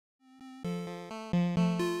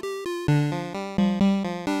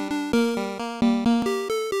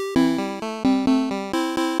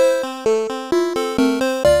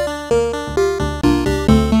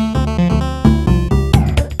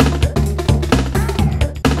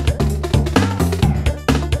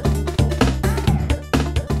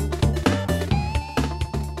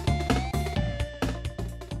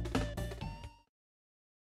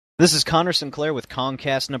This is Connor Sinclair with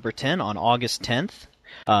Kast number 10 on August 10th.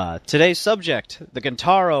 Today's subject, the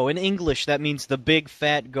Kintaro. In English, that means the big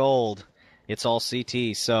fat gold. It's all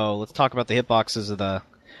CT, so let's talk about the hitboxes of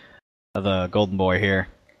the Golden Boy here.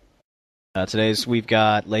 We've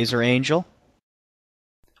got Laser Angel.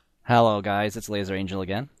 Hello, guys. It's Laser Angel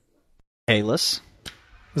again. Kalis.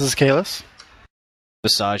 This is Kalis.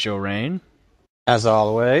 Visaggio Rain. As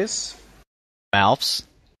always. Malfs.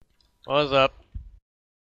 What's up?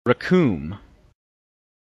 Raccoon.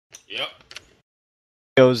 Yep.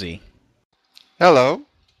 Josie. Hello.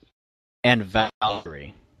 And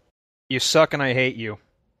Valkyrie. You suck and I hate you.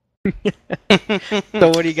 So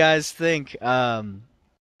what do you guys think?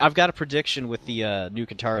 I've got a prediction with the new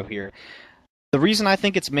Kintaro here. The reason I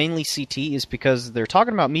think it's mainly CT is because they're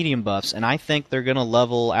talking about medium buffs, and I think they're going to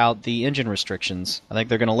level out the engine restrictions. I think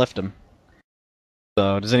they're going to lift them.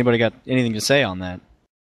 So does anybody got anything to say on that?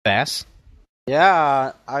 Bass?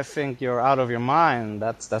 Yeah, I think you're out of your mind.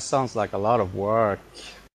 That sounds like a lot of work.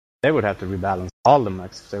 They would have to rebalance all the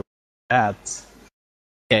mechs if they were that.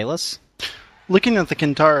 Kalis? Looking at the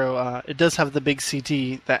Kintaro, it does have the big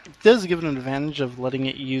CT. That does give it an advantage of letting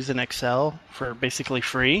it use an Excel for basically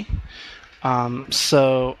free.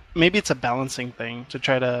 So maybe it's a balancing thing to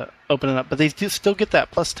try to open it up. But they do still get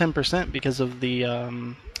that plus 10% because of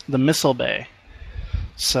the missile bay.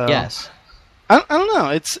 So Yes. I don't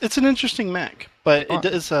know. It's an interesting mech, but it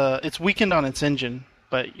is it's weakened on its engine.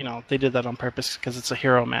 But they did that on purpose because it's a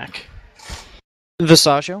hero mech.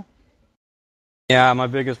 Visaggio? Yeah, my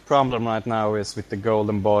biggest problem right now is with the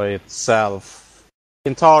Golden Boy itself.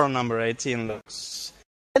 Kintaro number 18 looks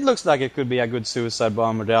like it could be a good suicide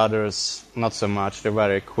bomber. The others, not so much. They're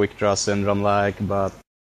very quick draw syndrome-like, but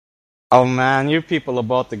oh man, you people who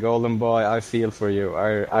bought the Golden Boy, I feel for you.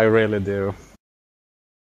 I really do.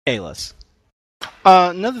 Kalis?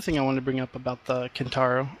 Another thing I wanted to bring up about the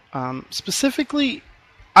Kintaro, specifically,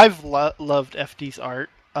 I've loved FD's art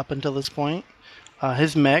up until this point.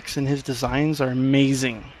 His mechs and his designs are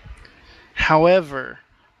amazing. However,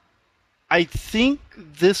 I think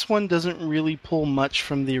this one doesn't really pull much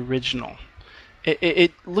from the original.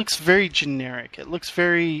 It looks very generic. It looks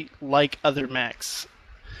very like other mechs.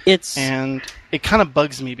 And it kind of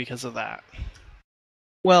bugs me because of that.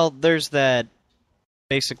 Well, there's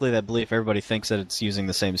basically that belief everybody thinks that it's using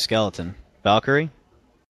the same skeleton. Valkyrie?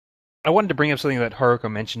 I wanted to bring up something that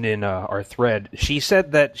Haruka mentioned in our thread. She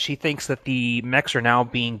said that she thinks that the mechs are now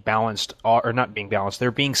being balanced, or not being balanced,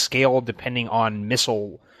 they're being scaled depending on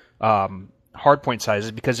missile hardpoint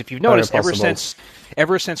sizes, because if you've noticed,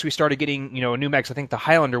 ever since we started getting new mechs, I think the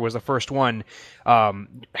Highlander was the first one,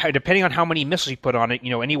 depending on how many missiles you put on it,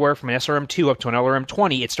 anywhere from an SRM-2 up to an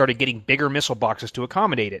LRM-20, it started getting bigger missile boxes to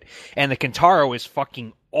accommodate it. And the Kintaro is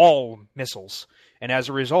fucking all missiles. And as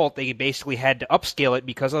a result, they basically had to upscale it,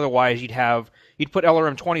 because otherwise you'd put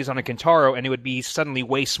LRM-20s on a Kintaro and it would be suddenly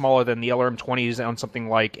way smaller than the LRM-20s on something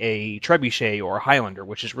like a Trebuchet or a Highlander,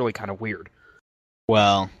 which is really kind of weird.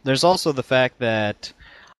 Well, there's also the fact that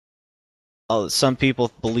some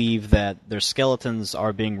people believe that their skeletons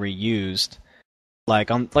are being reused. Like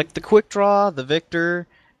the Quick Draw, the Victor,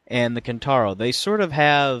 and the Kintaro. They sort of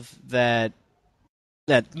have that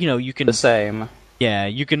you can... The same. Yeah,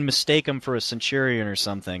 you can mistake them for a Centurion or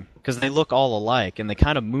something, because they look all alike, and they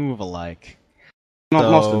kind of move alike.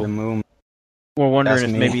 Most of them move. We're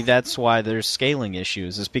wondering if maybe that's why there's scaling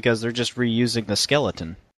issues, is because they're just reusing the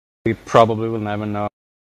skeleton. We probably will never know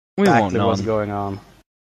Won't know what's going on.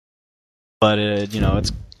 But,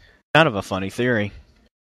 it's kind of a funny theory.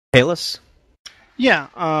 Kalis? Yeah,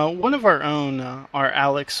 one of our own, our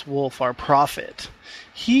Alex Wolf, our prophet,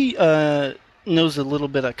 he knows a little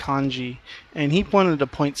bit of kanji, and he wanted to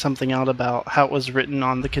point something out about how it was written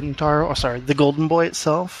on the the Golden Boy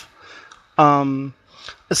itself.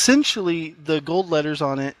 Essentially, the gold letters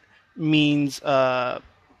on it means, I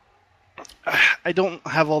don't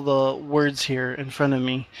have all the words here in front of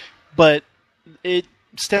me, but it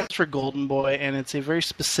stands for Golden Boy, and it's a very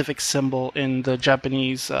specific symbol in the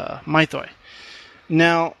Japanese mythoi.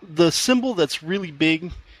 Now, the symbol that's really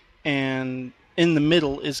big and in the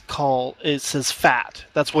middle it says fat.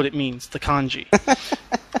 That's what it means, the kanji.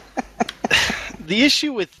 The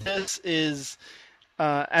issue with this is,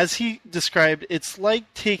 as he described, it's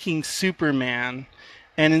like taking Superman,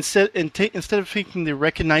 and instead of taking the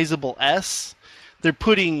recognizable S, they're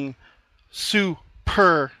putting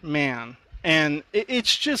Superman. And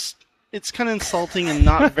it's kind of insulting and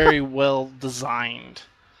not very well designed.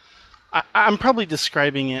 I'm probably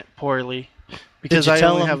describing it poorly, because I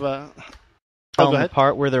only have a... Tell them the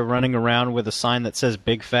part where they're running around with a sign that says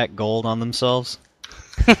Big Fat Gold on themselves?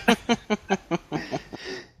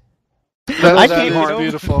 I That can't is get over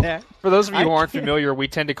beautiful. that. For those of you I who aren't can't- familiar, we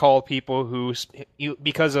tend to call people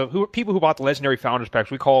people who bought the legendary founders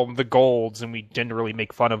packs. We call them the golds, and we generally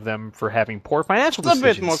make fun of them for having poor financial It's a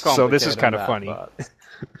decisions. bit more So this is complicated kind than of that, funny. but-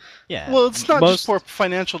 Yeah. Well, it's not most, just for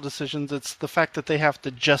financial decisions, it's the fact that they have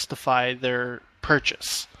to justify their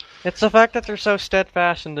purchase. It's the fact that they're so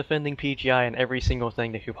steadfast in defending PGI in every single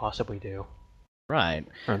thing they could possibly do. Right.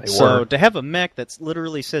 Or they So were. to have a mech that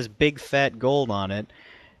literally says big fat gold on it,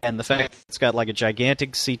 and the fact that it's got like a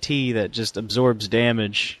gigantic CT that just absorbs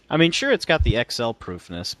damage. I mean, sure, it's got the XL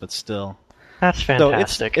proofness, but still. That's So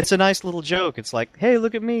fantastic. it's a nice little joke. It's like, hey,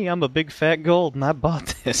 look at me, I'm a big fat gold, and I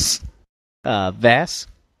bought this. Vass?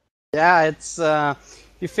 Yeah, it's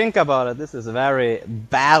if you think about it, this is very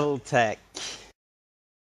BattleTech.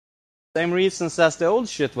 Same reasons as the old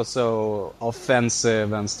shit was so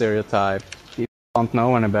offensive and stereotyped. People don't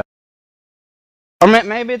know any better. Or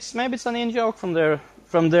maybe it's an in-joke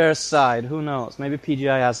from their side. Who knows? Maybe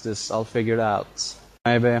PGI has this all figured out.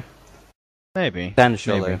 Maybe.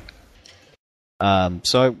 Potentially. Maybe.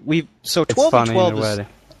 So It's 12 funny v 12 in a is way.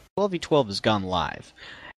 12v12 has gone live.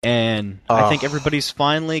 And I think everybody's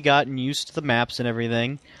finally gotten used to the maps and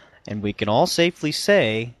everything, and we can all safely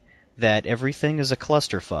say that everything is a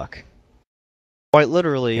clusterfuck. Quite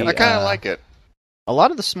literally. I kind of like it. A lot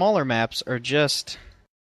of the smaller maps are just...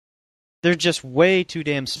 They're just way too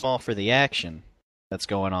damn small for the action that's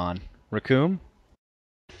going on. Raccoon?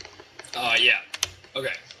 Yeah.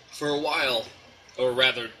 Okay. For a while, or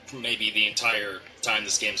rather, maybe the entire time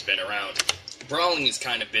this game's been around, brawling has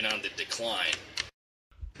kind of been on the decline.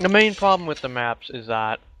 The main problem with the maps is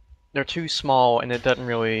that they're too small and it doesn't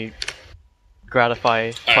really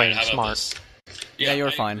gratify playing how about smart. this? Yeah, you're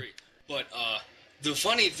I fine. agree. But the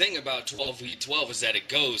funny thing about 12v12 is that it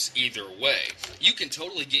goes either way. You can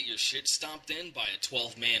totally get your shit stomped in by a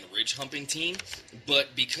 12-man ridge humping team,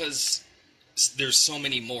 but because there's so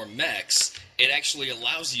many more mechs, it actually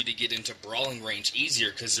allows you to get into brawling range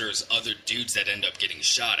easier because there's other dudes that end up getting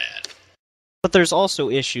shot at. But there's also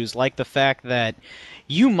issues like the fact that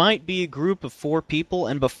you might be a group of 4 people,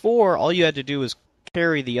 and before, all you had to do was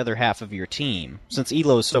carry the other half of your team, since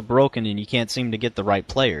ELO is so broken and you can't seem to get the right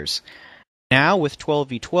players. Now, with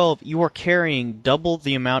 12v12, you are carrying double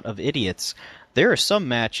the amount of idiots. There are some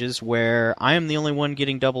matches where I am the only one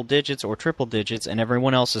getting double digits or triple digits, and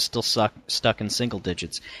everyone else is still stuck in single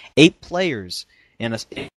digits. 8 players, and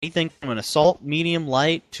anything from an assault, medium,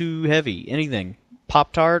 light, to heavy, anything.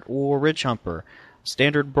 Pop-Tart or Ridge Humper,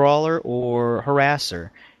 standard brawler or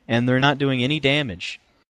harasser, and they're not doing any damage.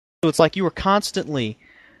 So it's like you are constantly...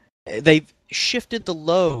 They've shifted the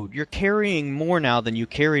load. You're carrying more now than you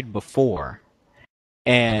carried before.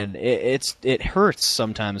 And it hurts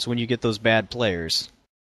sometimes when you get those bad players.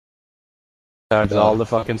 That's all the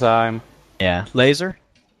fucking time. Yeah. Laser?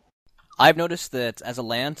 I've noticed that as a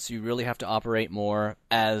lance, you really have to operate more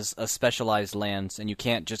as a specialized lance, and you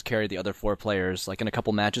can't just carry the other 4 players. Like in a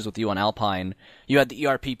couple matches with you on Alpine, you had the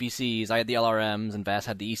ERPPCs, I had the LRMs, and Vass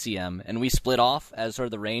had the ECM, and we split off as sort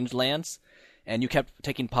of the ranged lance, and you kept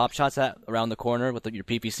taking pop shots around the corner with your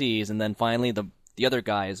PPCs, and then finally the other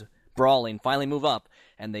guys brawling finally move up,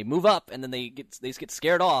 and they move up, and then they get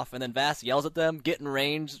scared off, and then Vass yells at them, get in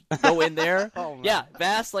range, go in there. Yeah,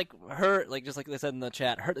 Vass just like they said in the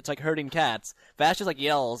chat, it's like herding cats. Vass just like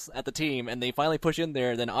yells at the team, and they finally push in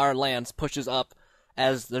there. Then our lance pushes up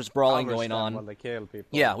as there's brawling Covers going them on. while they kill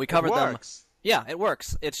people. Yeah, we covered It them. works. Yeah, it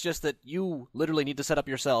works. It's just that you literally need to set up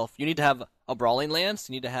yourself. You need to have a brawling lance.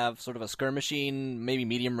 You need to have sort of a skirmishing, maybe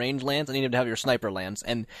medium range lance, and you need to have your sniper lance.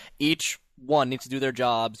 And each one needs to do their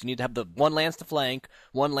jobs. You need to have the one lance to flank,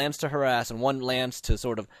 one lance to harass, and one lance to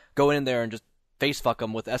sort of go in there and just face fuck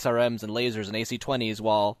them with SRMs and lasers and AC-20s,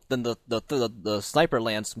 while then the sniper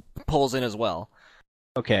lance pulls in as well.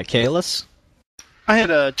 Okay, Kalis? I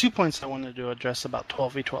had 2 points I wanted to address about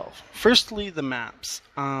 12v12. Firstly, the maps.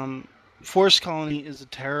 Forest Colony is a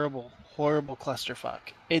terrible, horrible clusterfuck.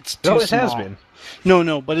 It's too No, it small. has been.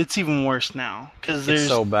 No, but it's even worse now because there's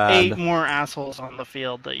so bad. 8 more assholes on the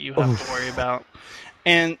field that you have to worry about,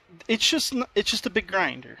 and it's just a big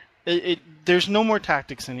grinder. There's no more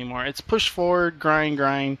tactics anymore. It's push forward,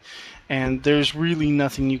 grind, and there's really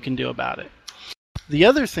nothing you can do about it. The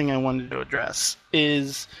other thing I wanted to address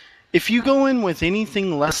is if you go in with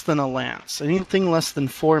anything less than a lance, anything less than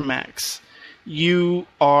 4 mechs, you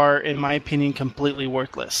are, in my opinion, completely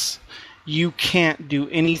worthless. You can't do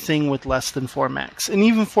anything with less than 4 mechs. And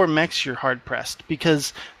even 4 mechs, you're hard-pressed,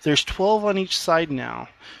 because there's 12 on each side now.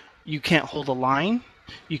 You can't hold a line.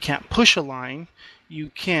 You can't push a line.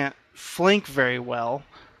 You can't flank very well.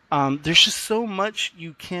 There's just so much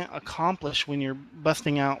you can't accomplish when you're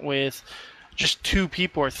busting out with just 2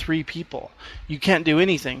 people or 3 people. You can't do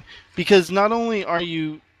anything because not only are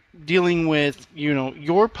you dealing with,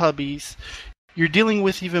 your puppies, you're dealing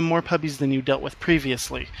with even more puppies than you dealt with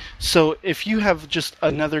previously. So if you have just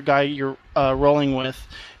another guy you're rolling with,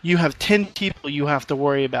 you have 10 people you have to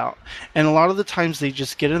worry about. And a lot of the times they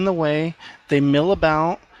just get in the way, they mill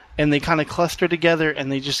about, and they kind of cluster together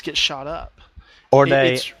and they just get shot up. Or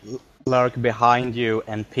they lurk behind you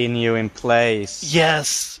and pin you in place.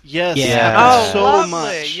 Yes. Yeah. Oh, so lovely.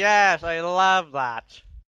 much. Yes, I love that.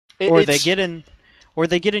 Or they get in your way.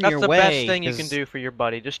 That's the best thing you can do for your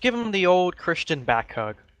buddy. Just give him the old Christian back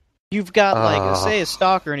hug. You've got, like, say a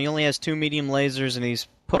stalker, and he only has 2 medium lasers, and he's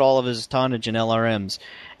put all of his tonnage in LRMs.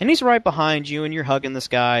 And he's right behind you, and you're hugging this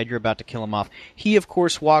guy, and you're about to kill him off. He, of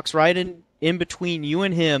course, walks right in between you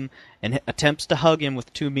and him, and attempts to hug him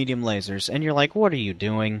with 2 medium lasers. And you're like, what are you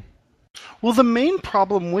doing? Well, the main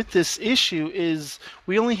problem with this issue is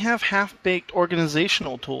we only have half-baked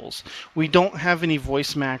organizational tools. We don't have any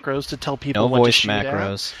voice macros to tell people what to shoot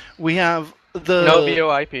macros. at. We have the... No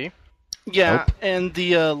VoIP. Yeah, Nope. and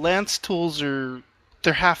the Lance tools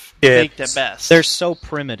they're half-baked at best. They're so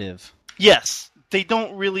primitive. Yes,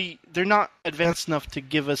 they're not advanced enough to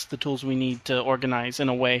give us the tools we need to organize in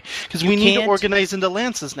a way. Because we need to organize into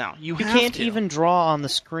Lances now. You can't even draw on the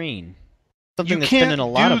screen. Something you that's can't been in a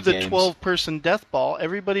lot do of the games. 12-person death ball.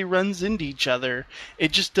 Everybody runs into each other.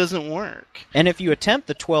 It just doesn't work. And if you attempt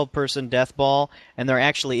the 12-person death ball, and there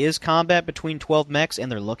actually is combat between 12 mechs,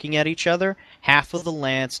 and they're looking at each other, half of the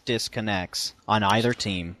lance disconnects on either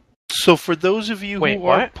team. So for those of you who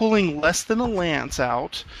are what? pulling less than a lance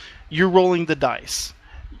out, you're rolling the dice.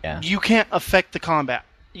 Yeah. You can't affect the combat.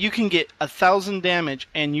 You can get 1,000 damage,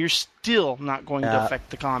 and you're still not going to affect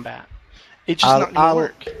the combat. It's just not going to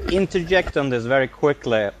work. I'll interject on this very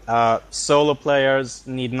quickly. Solo players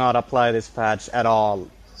need not apply this patch at all.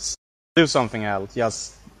 Do something else.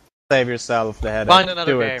 Just save yourself the headache. Find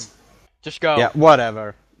another Do game. it. Just go. Yeah,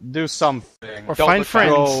 whatever. Do something. Or Don't find look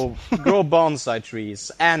back. friends. Grow bonsai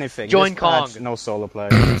trees. Anything. Join This patch, Kong. no solo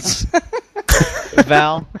players.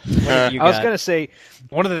 Val, what have you I was got? going to say,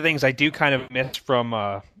 one of the things I do kind of miss from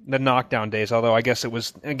the knockdown days, although I guess it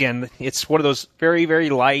was, again, it's one of those very, very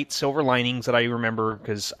light silver linings that I remember,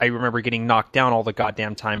 because I remember getting knocked down all the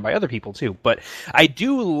goddamn time by other people, too. But I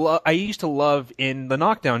used to love in the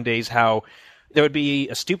knockdown days how there would be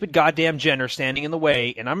a stupid goddamn Jenner standing in the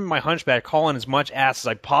way, and I'm in my hunchback calling as much ass as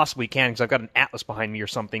I possibly can because I've got an Atlas behind me or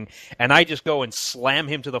something, and I just go and slam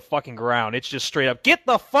him to the fucking ground. It's just straight up, get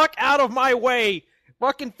the fuck out of my way!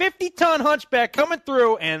 Fucking 50-ton hunchback coming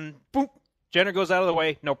through, and boop, Jenner goes out of the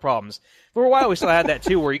way, no problems. For a while we still had that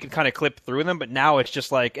too, where you could kind of clip through them, but now it's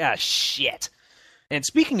just like, shit. And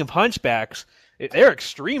speaking of hunchbacks, they're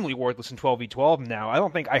extremely worthless in 12v12 now. I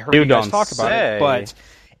don't think I heard you guys talk about it, but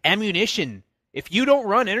ammunition. If you don't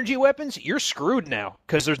run energy weapons, you're screwed now,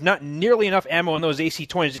 because there's not nearly enough ammo in those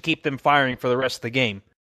AC-20s to keep them firing for the rest of the game.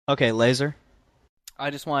 Okay, Laser.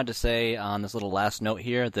 I just wanted to say on this little last note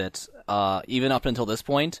here that even up until this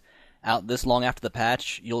point, out this long after the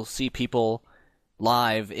patch, you'll see people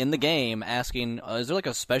live in the game asking, is there like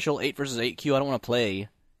a special 8 versus 8 queue I don't want to play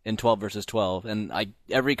in 12 versus 12? And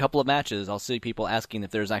every couple of matches, I'll see people asking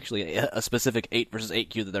if there's actually a specific 8 versus 8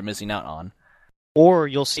 queue that they're missing out on. Or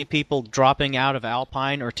you'll see people dropping out of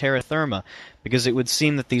Alpine or Terra Therma, because it would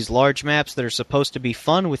seem that these large maps that are supposed to be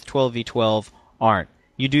fun with 12v12 aren't.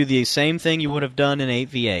 You do the same thing you would have done in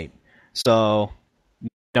 8v8. So,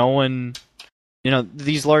 no one...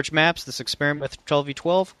 these large maps, this experiment with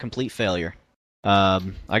 12v12, complete failure.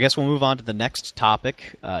 I guess we'll move on to the next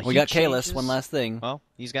topic. We got Kalis, one last thing. Well,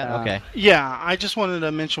 he's got... okay. Yeah, I just wanted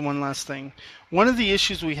to mention one last thing. One of the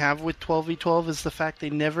issues we have with 12v12 is the fact they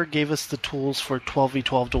never gave us the tools for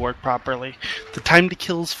 12v12 to work properly. The time to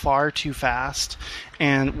kill is far too fast,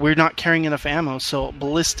 and we're not carrying enough ammo, so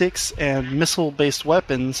ballistics and missile-based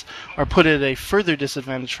weapons are put at a further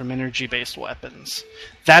disadvantage from energy-based weapons.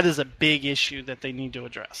 That is a big issue that they need to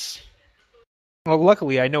address. Well,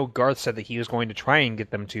 luckily, I know Garth said that he was going to try and get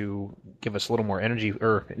them to give us a little more energy,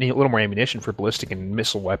 or a little more ammunition for ballistic and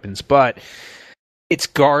missile weapons, but it's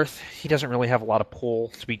Garth. He doesn't really have a lot of pull,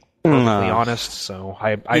 to be perfectly honest, so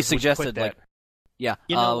I suggested, that.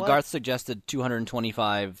 Garth suggested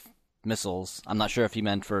 225 missiles. I'm not sure if he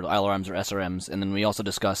meant for ILRMs or SRMs, and then we also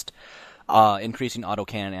discussed increasing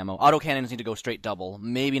autocannon ammo. Autocannons need to go straight double,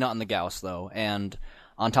 maybe not in the Gauss, though, and...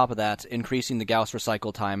 on top of that, increasing the Gauss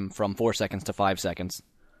recycle time from 4 seconds to 5 seconds.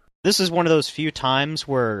 This is one of those few times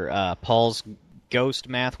where Paul's ghost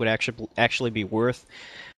math would actually be worth.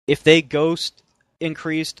 If they ghost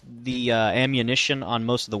increased the ammunition on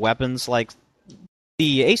most of the weapons, like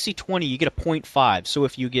the AC-20, you get a 0.5. So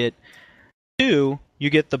if you get 2, you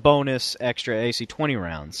get the bonus extra AC-20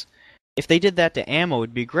 rounds. If they did that to ammo,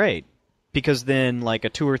 it'd be great. Because then, like, a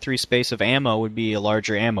 2 or 3 space of ammo would be a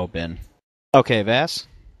larger ammo bin. Okay, Vass?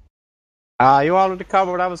 You already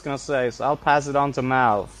covered what I was gonna say, so I'll pass it on to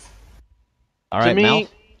Mal. Alright, to me, Mal?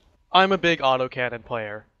 I'm a big autocannon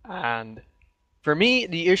player, and for me,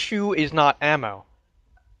 the issue is not ammo.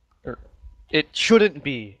 It shouldn't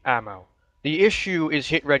be ammo. The issue is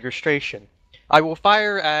hit registration. I will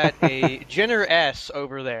fire at a Jenner S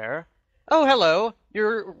over there. Oh, hello.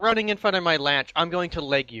 You're running in front of my lance. I'm going to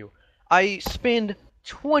leg you. I spend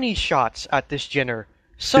 20 shots at this Jenner.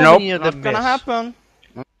 So many of them miss. Not gonna happen.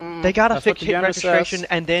 They gotta That's fix what the hit Jenner registration says.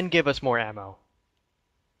 and then give us more ammo.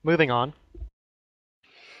 Moving on.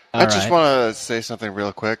 I just want to say something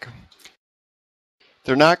real quick.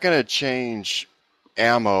 They're not going to change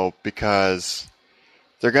ammo because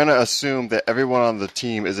they're going to assume that everyone on the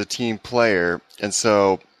team is a team player, and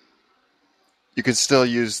so you can still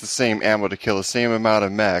use the same ammo to kill the same amount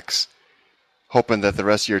of mechs, hoping that the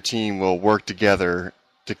rest of your team will work together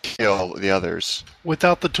to kill the others.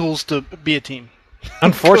 Without the tools to be a team.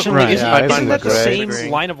 Unfortunately, Right. isn't that the Great.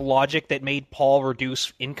 same line of logic that made Paul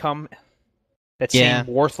reduce income? That Yeah.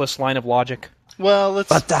 same worthless line of logic? Well, let's.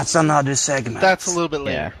 But that's another segment. That's a little bit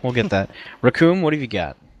later. Yeah, we'll get that. Raccoon, what have you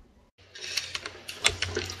got?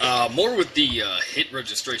 More with the hit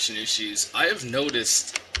registration issues, I have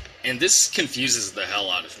noticed, and this confuses the hell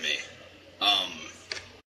out of me.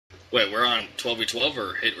 Wait, we're on 12v12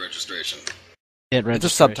 or hit registration? Hit It's a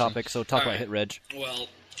registration. subtopic, so talk about Alright. hit reg. Well,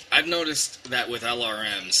 I've noticed that with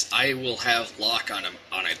LRMs, I will have lock on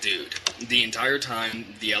a dude. The entire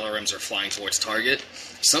time the LRMs are flying towards target,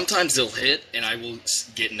 sometimes they'll hit and I will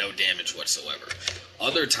get no damage whatsoever.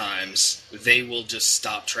 Other times, they will just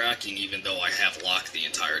stop tracking even though I have lock the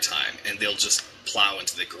entire time, and they'll just plow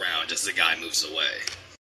into the ground as the guy moves away.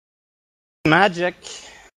 Magic.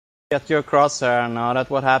 Get your crosshair, now that's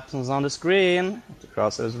what happens on the screen. If the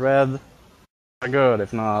crosshair is red, they're good.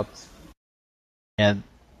 If not, Yeah,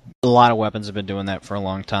 a lot of weapons have been doing that for a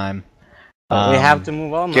long time. we have to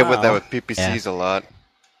move on Get now. with that with PPCs a lot.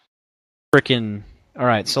 Frickin'.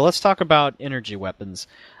 Alright, so let's talk about energy weapons.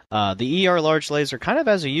 The ER large laser kind of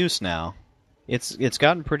has a use now. It's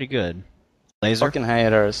gotten pretty good. Laser? Fucking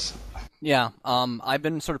haters. Yeah, I've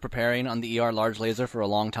been sort of preparing on the ER large laser for a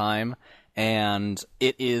long time, and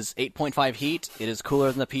it is 8.5 heat. It is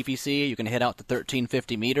cooler than the PPC. You can hit out to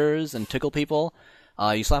 1350 meters and tickle people.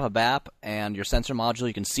 You slap a BAP, and your sensor module,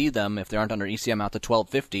 you can see them if they aren't under ECM out to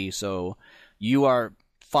 1250, so you are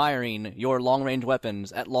firing your long-range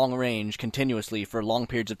weapons at long range continuously for long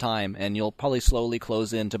periods of time, and you'll probably slowly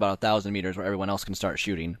close in to about 1,000 meters where everyone else can start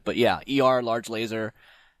shooting. But yeah, ER large laser,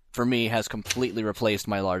 for me, has completely replaced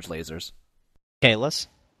my large lasers. Kalis?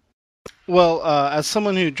 Well, as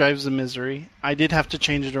someone who drives the Misery, I did have to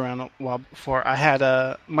change it around a while before. I had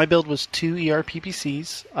my build was 2 ER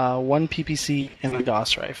PPCs, 1 PPC, and a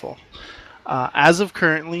Gauss rifle. As of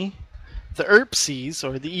currently, the ERPCs,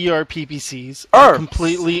 or the ER PPCs, are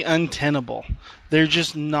completely untenable. They're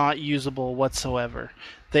just not usable whatsoever.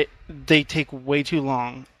 They take way too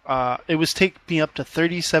long. It was taking me up to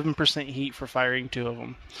 37% heat for firing 2 of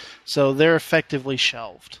them. So they're effectively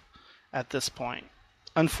shelved at this point.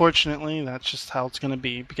 Unfortunately, that's just how it's going to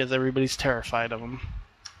be because everybody's terrified of them.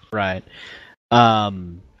 Right.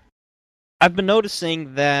 I've been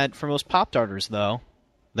noticing that for most Pop Darters, though,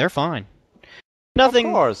 they're fine. Nothing.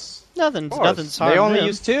 Of course. Nothing's Of course. harmed They only them.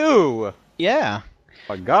 use 2. Yeah,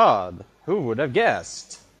 My God, who would have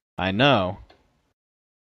guessed? I know.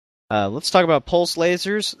 Let's talk about pulse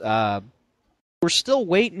lasers. We're still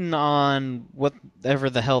waiting on whatever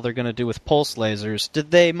the hell they're going to do with pulse lasers. Did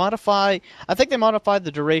they modify... I think they modified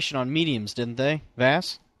the duration on mediums, didn't they,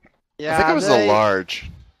 Vass? Yeah, I think it was a large.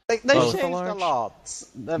 They Both. changed a Large?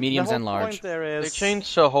 lot. Mediums the whole and large. Point there is, They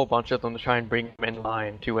changed a whole bunch of them to try and bring them in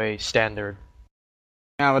line to a standard.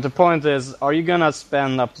 Yeah, but the point is, are you gonna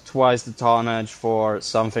spend up to twice the tonnage for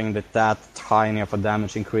something with that tiny of a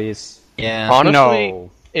damage increase? Yeah. Honestly,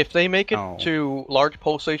 No. if they make it No. to large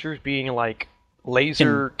pulse lasers being like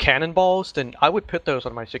laser cannonballs, then I would put those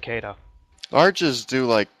on my Cicada. Larges do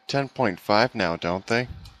like 10.5 now, don't they?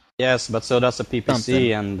 Yes, but so does a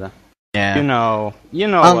PPC, Something. and Yeah. you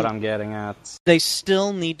know what I'm getting at. They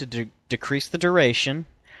still need to decrease the duration,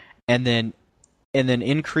 and then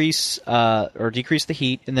increase or decrease the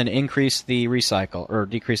heat, and then increase the recycle or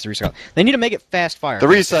decrease the recycle. They need to make it fast fire. The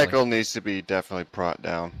basically. recycle needs to be definitely brought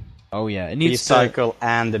down. Oh yeah, it needs to. Recycle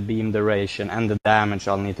and the beam duration and the damage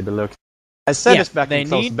all need to be looked. I said this back they in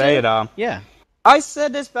closed need to- beta. Yeah. I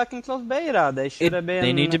said this back in closed beta. They should have been.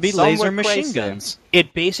 They need to be somewhere laser machine crazy. guns.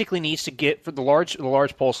 It basically needs to get for the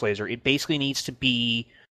large pulse laser. It basically needs to be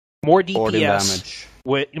more DPS,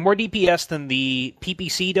 with more DPS than the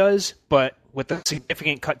PPC does, but with a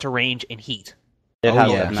significant cut to range and heat. It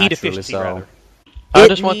has yeah. that Heat naturally, efficiency, so. rather. I It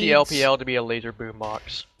just want the needs- LPL to be a laser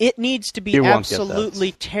boombox. It needs to be You won't get that.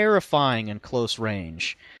 absolutely terrifying in close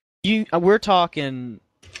range. We're talking.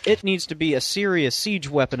 It needs to be a serious siege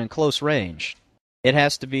weapon in close range. It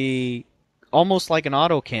has to be almost like an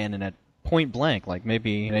autocannon at point blank, like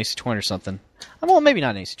maybe an AC-20 or something. Well, maybe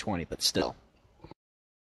not an AC-20, but still.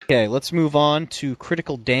 Okay, let's move on to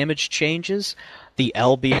critical damage changes. The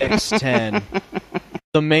LBX-10,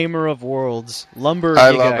 the Maimer of Worlds. Lumber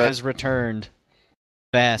I love Giga it. has returned.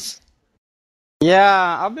 Fast.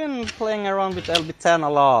 Yeah, I've been playing around with LB10 a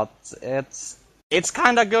lot. It's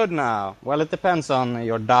kind of good now. Well, it depends on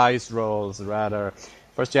your dice rolls, rather.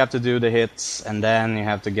 First you have to do the hits, and then you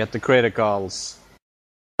have to get the criticals.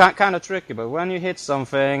 Kind of tricky, but when you hit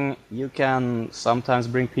something, you can sometimes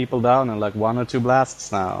bring people down in like 1 or 2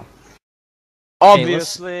 blasts now.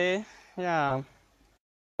 Obviously, yeah.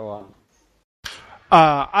 Go on.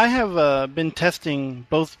 I have been testing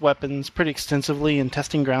both weapons pretty extensively in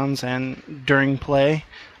testing grounds and during play,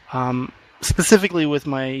 specifically with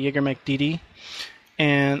my Jägermech DD.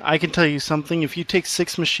 And I can tell you something, if you take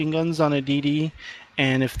 6 machine guns on a DD,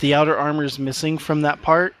 and if the outer armor is missing from that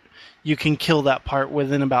part, you can kill that part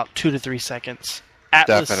within about 2 to 3 seconds.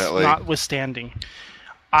 Atlas Definitely. notwithstanding.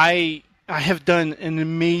 I have done an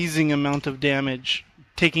amazing amount of damage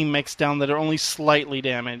taking mechs down that are only slightly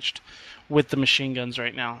damaged with the machine guns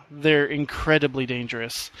right now. They're incredibly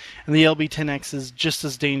dangerous. And the LB-10X is just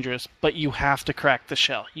as dangerous, but you have to crack the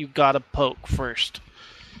shell. You gotta poke first.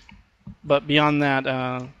 But beyond that,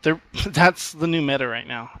 that's the new meta right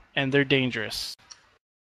now, and they're dangerous.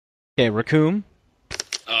 Okay, Raccoon.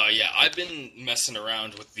 Yeah, I've been messing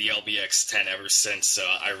around with the LBX-10 ever since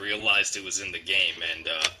I realized it was in the game, and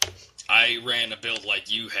I ran a build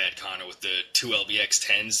like you had, Connor, with the 2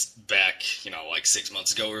 LBX-10s back, like 6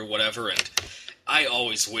 months ago or whatever, and I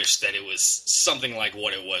always wished that it was something like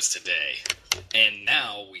what it was today. And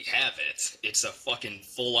now we have it. It's a fucking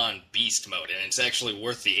full-on beast mode, and it's actually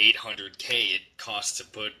worth the $800K it costs to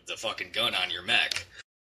put the fucking gun on your mech.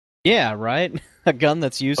 Yeah, right? A gun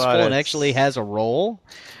that's useful But and actually has a role.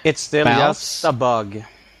 It's still Mouse. just a bug.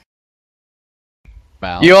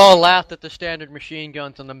 Wow. You all laughed at the standard machine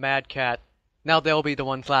guns on the Mad Cat. Now they'll be the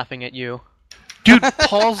ones laughing at you. Dude,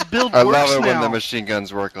 Paul's build I works love it now. when the machine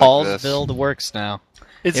guns work like Paul's this. build works now.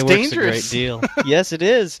 It's it dangerous. works a great deal. Yes, it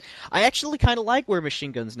is. I actually kind of like wear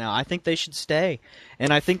machine guns now. I think they should stay,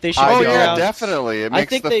 and I think they should. Oh figure yeah, out... definitely. It I makes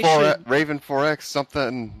think the they should- Raven 4X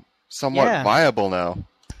something somewhat Yeah. viable now.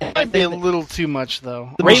 It might be a little too much,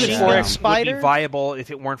 though. The Raven machine 4X gun would spider. be viable if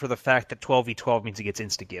it weren't for the fact that 12v12 means it gets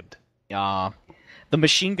insta-gibbed. The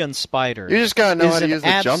machine gun spider. You just gotta know is how to an use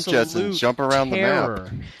the jump jets and absolute jump around terror.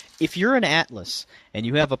 the map. If you're an Atlas and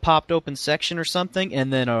you have a popped open section or something,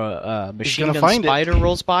 and then a machine gonna gun find it. spider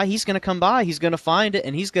rolls by, he's gonna come by, he's gonna find it,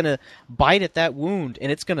 and he's gonna bite at that wound,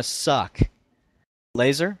 and it's gonna suck.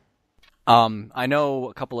 Laser? I know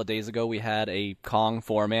a couple of days ago we had a Kong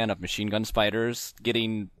 4-man of machine gun spiders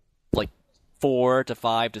getting like 4 to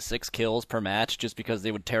 5 to 6 kills per match just because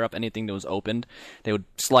they would tear up anything that was opened. They would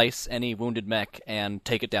slice any wounded mech and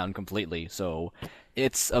take it down completely. So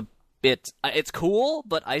it's cool,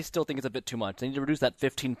 but I still think it's a bit too much. They need to reduce that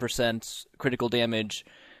 15% critical damage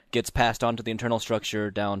gets passed on to the internal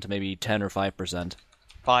structure down to maybe 10 or 5%.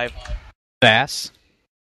 5. Bass?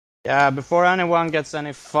 Yeah, before anyone gets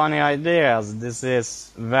any funny ideas, this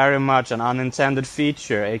is very much an unintended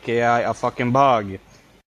feature, aka a fucking bug.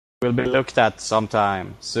 Will be looked at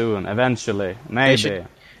sometime, soon, eventually, maybe. should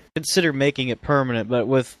consider making it permanent, but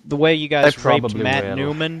with the way you guys They raped probably Matt will.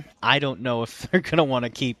 Newman, I don't know if they're gonna want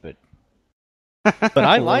to keep it. But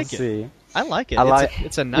I We'll like it. see. I like it. I like-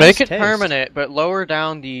 It's a nice Make it taste. permanent, but lower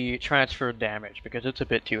down the transfer damage, because it's a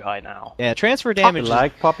bit too high now. Yeah, transfer damage,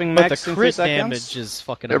 Like popping but the mechs in 3 crit seconds? damage is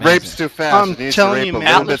fucking It amazing. rapes too fast. I'm It needs telling to you, rape a man.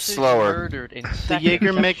 little bit Atlas is slower. murdered in The seconds.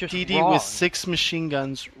 Jägermech That's just DD wrong. with 6 machine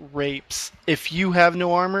guns rapes. If you have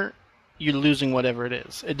no armor, you're losing whatever it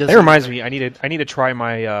is. It doesn't That reminds matter. me, I need to try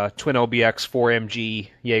my twin LBX 4MG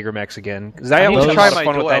Jägermechs again because I I need always to had a try lot of my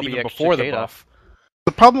fun with dual that even LBX before the Cicada. buff.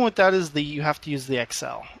 The problem with that is that you have to use the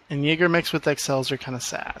XL, and Jägermechs with XLs are kind of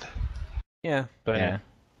sad. Yeah, but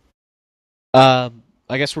Yeah.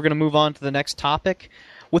 I guess we're going to move on to the next topic.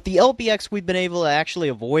 With the LBX, we've been able to actually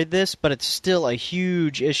avoid this, but it's still a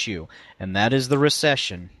huge issue, and that is the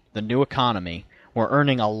recession, the new economy. We're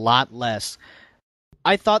earning a lot less.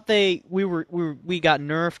 I thought we got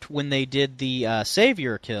nerfed when they did the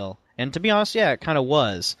savior kill, and to be honest, yeah, it kind of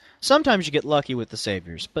was. Sometimes you get lucky with the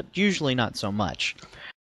saviors, but usually not so much.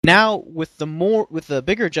 Now with the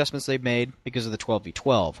bigger adjustments they've made because of the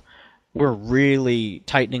 12v12, we're really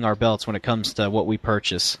tightening our belts when it comes to what we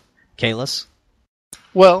purchase. Kalis?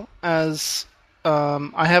 Well, as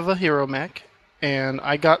I have a hero mech, and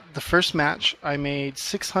I got the first match, I made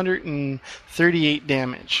 638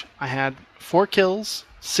 damage. I had 4 kills,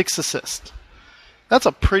 6 assists. That's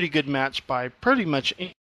a pretty good match by pretty much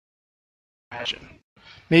any imagine.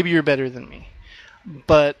 Maybe you're better than me.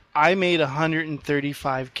 But I made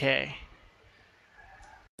 135k.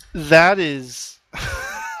 That is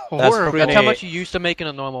horrible. That's how much you used to make in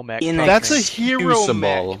a normal mech. That's a hero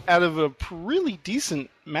Inexcusable. mech out of a really decent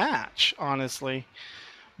match, honestly.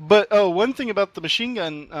 But one thing about the machine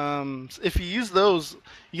gun, if you use those,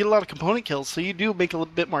 you get a lot of component kills, so you do make a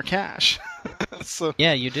little bit more cash. So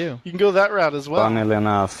Yeah, you do. you can go that route as well. Funnily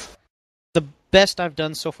enough. The best I've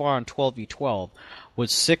done so far on 12v12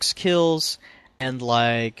 was 6 kills and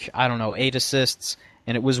 8 assists,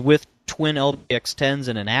 and it was with twin LBX-10s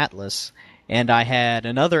and an Atlas, and I had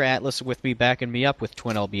another Atlas with me backing me up with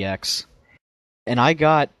twin LBX, and I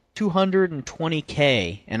got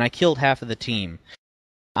 220k, and I killed half of the team.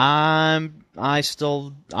 I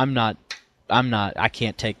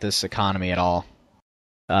can't take this economy at all.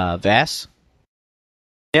 Vass?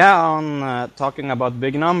 Yeah, on talking about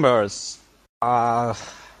big numbers. The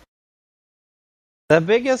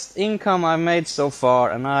biggest income I've made so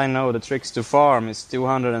far, and I know the tricks to farm, is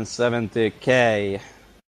 270k.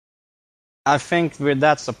 I think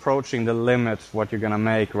that's approaching the limit what you're gonna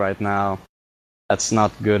make right now. That's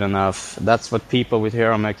not good enough. That's what people with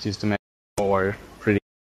hero mechs used to make before.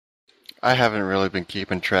 I haven't really been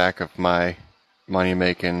keeping track of my money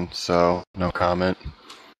making, so no comment.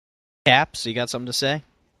 Caps, you got something to say?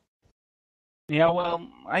 Yeah, well,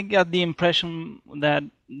 I got the impression that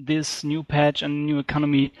this new patch and new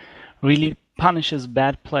economy really punishes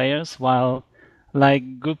bad players, while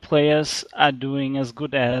good players are doing as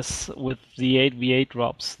good as with the 8v8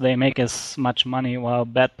 drops. They make as much money, while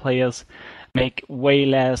bad players make way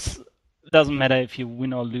less. Doesn't matter if you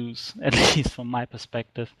win or lose, at least from my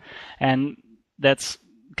perspective. And that's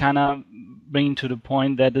kind of bringing to the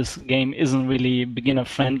point that this game isn't really beginner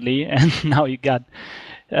friendly, and now you got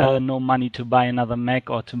no money to buy another mech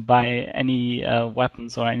or to buy any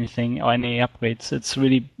weapons or anything or any upgrades. It's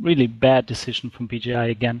really, really bad decision from PGI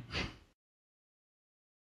again.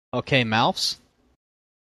 Okay, Mouse?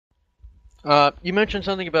 You mentioned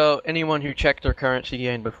something about anyone who checked their currency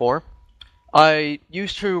gain before. I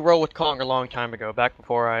used to roll with Kong a long time ago, back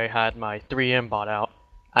before I had my 3M bought out,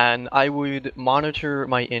 and I would monitor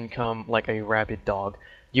my income like a rabid dog.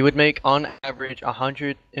 You would make, on average,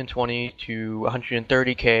 120 to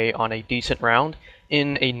 130k on a decent round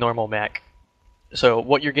in a normal mech. So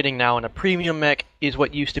what you're getting now in a premium mech is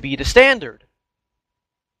what used to be the standard.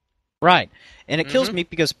 Right. And it kills me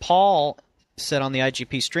because Paul said on the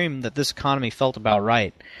IGP stream that this economy felt about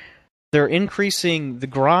right. They're increasing the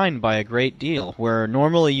grind by a great deal, where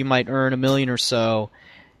normally you might earn $1 million or so.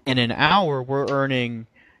 In an hour, we're earning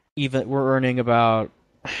about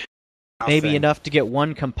maybe enough to get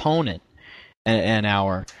one component an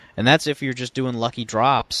hour, and that's if you're just doing lucky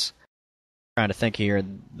drops. I'm trying to think here,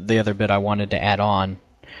 the other bit I wanted to add on.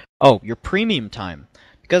 Oh, your premium time.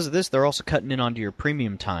 Because of this, they're also cutting in onto your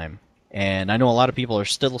premium time, and I know a lot of people are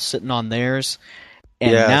still sitting on theirs.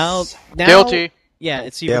 And now Guilty. Yeah,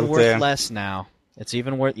 it's even worth less now.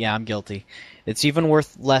 Yeah, I'm guilty. It's even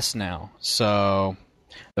worth less now. So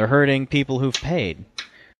they're hurting people who've paid.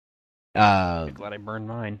 I'm glad I burned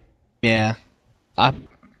mine. Yeah. I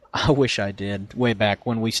wish I did, way back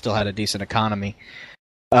when we still had a decent economy.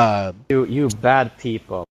 You bad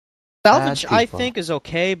people. Salvage, I think, is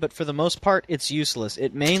okay, but for the most part, it's useless.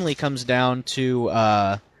 It mainly comes down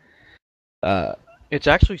to It's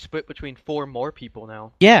actually split between 4 more people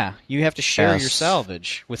now. yeah, you have to share your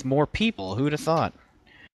salvage with more people. Who'd have thought?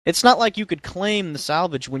 It's not like you could claim the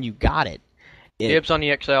salvage when you got it. Dibs on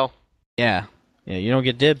the XL. Yeah, you don't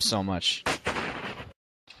get dibs so much.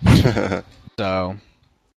 So,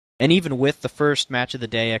 and even with the first match of the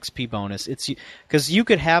day XP bonus, it's because you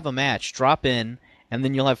could have a match, drop in, and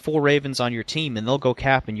then you'll have 4 Ravens on your team, and they'll go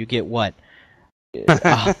cap, and you get what?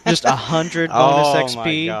 Just 100 bonus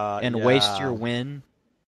XP and waste your win.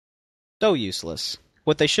 So useless.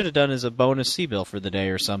 What they should have done is a bonus C-bill for the day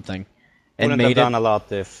or something, and Wouldn't have done a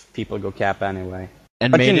lot if people go cap anyway.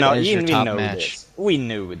 And But made it as your top match. This. We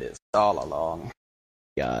knew this all along.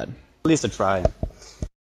 God. At least to try.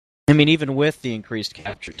 I mean, even with the increased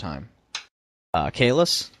capture time.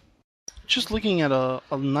 Kalis? just looking at a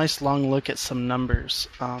nice long look at some numbers,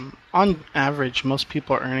 on average, most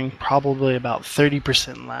people are earning probably about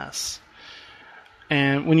 30% less.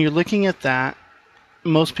 And when you're looking at that,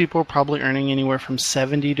 most people are probably earning anywhere from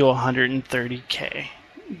 70 to 130k.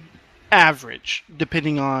 Average,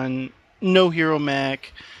 depending on no hero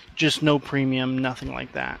mech, just no premium, nothing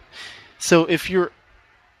like that. So if your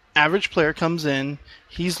average player comes in,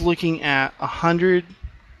 he's looking at 100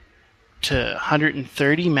 to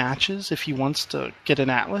 130 matches if he wants to get an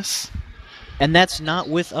Atlas. And that's not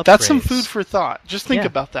with upgrades. That's some food for thought. Just think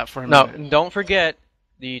about that for a minute. No, don't forget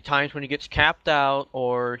the times when he gets capped out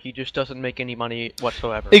or he just doesn't make any money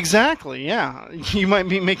whatsoever. Exactly, yeah. You might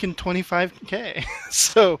be making 25k.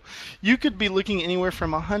 So you could be looking anywhere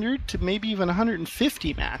from 100 to maybe even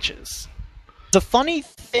 150 matches. The funny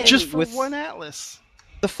thing just for with one Atlas.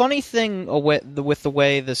 The funny thing with the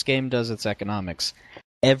way this game does its economics,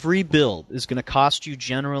 every build is going to cost you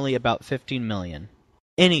generally about 15 million.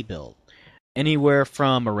 Any build. Anywhere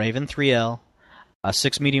from a Raven 3L, a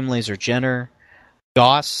 6 medium laser Jenner,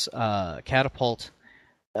 Gauss catapult,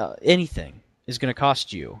 anything is going to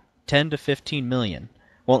cost you 10 to 15 million.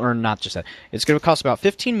 Well, or not just that. It's going to cost about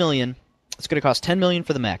 15 million. It's going to cost 10 million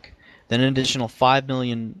for the mech, then an additional 5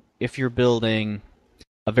 million if you're building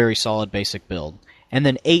a very solid basic build, and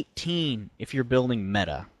then 18 if you're building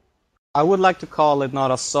meta. I would like to call it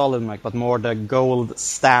not a solid mech, but more the gold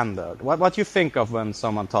standard. What you think of when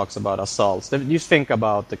someone talks about assaults? You think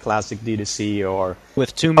about the classic DDC or...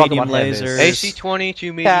 With 2 medium lasers. AC-20,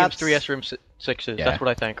 2 mediums, Cats. 3 SRM-6s. Yeah. That's what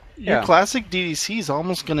I think. Your classic DDC is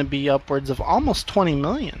almost going to be upwards of almost 20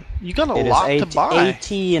 million. You got a It lot is to buy.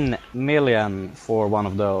 18 million for one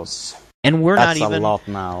of those. And That's a lot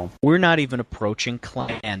now. We're not even approaching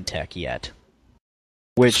clan tech yet.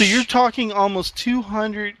 Which So you're talking almost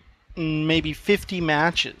 200, maybe 50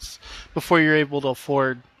 matches before you're able to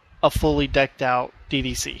afford a fully decked out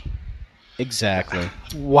DDC. Exactly.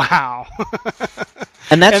 Wow.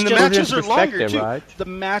 And that's and the just matches are longer perspective, too. right? The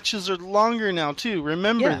matches are longer now too.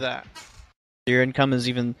 Remember Yeah. that. your income is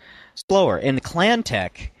even slower. In clan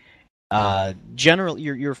tech, generally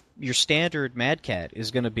your standard Mad Cat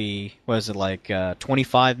is going to be, what is it, like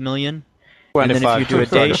 25 million? 25 and then if you do a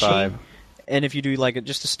to Daishi, 35. and if you do like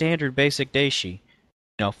just a standard basic Daishi,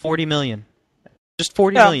 40 million. Just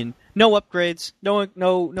 40 million. No upgrades. No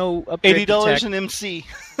upgrade to $80 tech. an MC.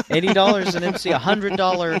 $80 an MC,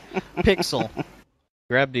 $100 pixel.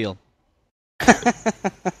 Grab deal.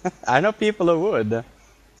 I know people who would.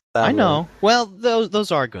 I know. Well,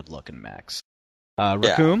 those are good looking mechs.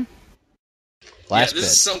 Raccoon? Last this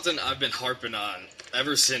bit. is something I've been harping on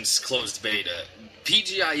ever since closed beta.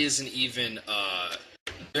 PGI isn't even,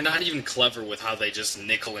 they're not even clever with how they just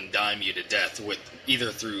nickel and dime you to death with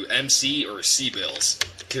either through MC or C-bills.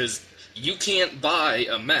 Because you can't buy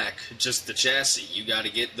a mech, just the chassis. You gotta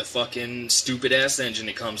get the fucking stupid-ass engine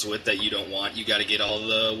it comes with that you don't want. You gotta get all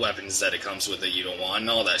the weapons that it comes with that you don't want, and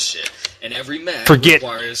all that shit. And every mech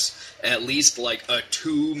requires at least like a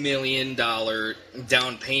 $2 million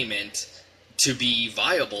down payment to be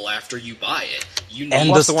viable after you buy it. You need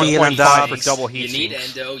Plus the 1.5 for double heat You need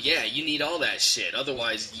sinks. endo, yeah, you need all that shit.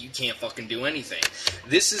 Otherwise, you can't fucking do anything.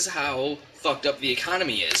 This is how fucked up the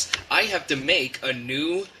economy is. I have to make a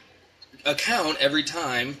new account every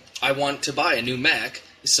time I want to buy a new mech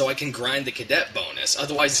so I can grind the cadet bonus.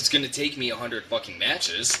 Otherwise, it's going to take me 100 fucking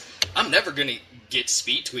matches. I'm never going to get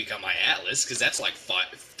speed tweak on my Atlas because that's like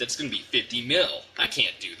that's going to be 50 mil. I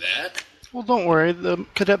can't do that. Well, don't worry. The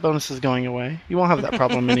cadet bonus is going away. You won't have that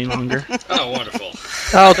problem any longer. Oh, wonderful.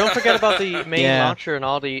 Oh, don't forget about the main Yeah. launcher and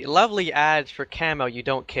all the lovely ads for camo you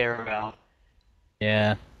don't care about.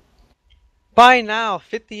 Yeah. Buy now,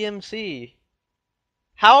 fit the MC.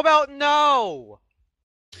 How about no?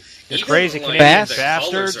 You're Even, crazy like, Canadian the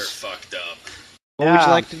bastards. colors are fucked up. What would you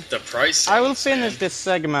like to... The price. I will finish this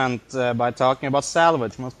segment by talking about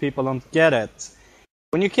salvage. Most people don't get it.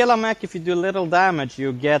 When you kill a mech, if you do little damage,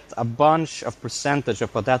 you get a bunch of percentage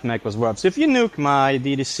of what that mech was worth. So if you nuke my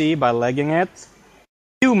DDC by legging it,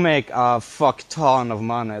 you make a fuck ton of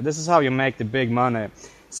money. This is how you make the big money.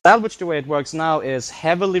 Salvage, the way it works now, is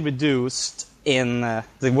heavily reduced in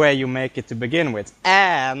the way you make it to begin with.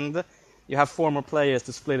 And you have 4 more players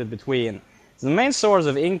to split it between. So the main source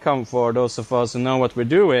of income for those of us who know what we're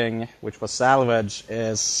doing, which was salvage,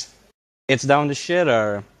 is it's down the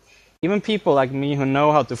shitter. Even people like me who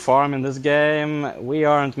know how to farm in this game, we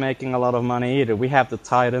aren't making a lot of money either. We have to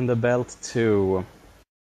tighten the belt too.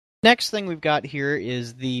 Next thing we've got here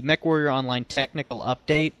is the MechWarrior Online technical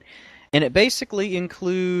update, and it basically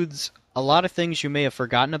includes a lot of things you may have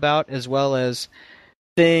forgotten about, as well as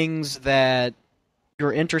things that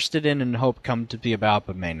you're interested in and hope come to be about,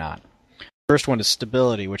 but may not. First one is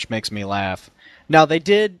stability, which makes me laugh. Now, they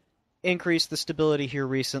did increase the stability here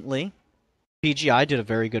recently. PGI did a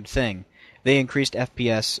very good thing. They increased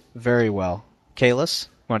FPS very well. Kalis,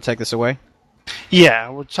 want to take this away? Yeah,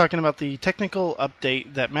 we're talking about the technical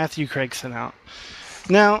update that Matthew Craig sent out.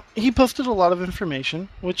 Now, he posted a lot of information,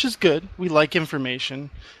 which is good. We like information.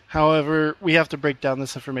 However, we have to break down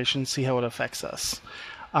this information and see how it affects us.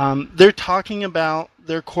 They're talking about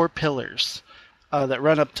their core pillars that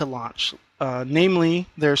run up to launch. Namely,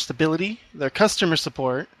 their stability, their customer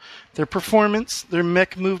support, their performance, their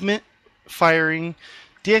mech movement, firing,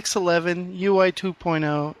 DX11, UI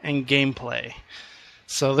 2.0, and gameplay.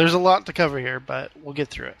 So there's a lot to cover here, but we'll get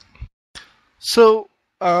through it. So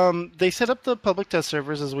they set up the public test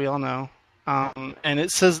servers, as we all know, and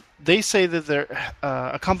they say that they're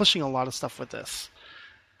accomplishing a lot of stuff with this.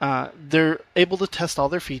 They're able to test all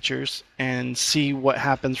their features and see what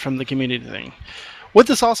happens from the community thing. What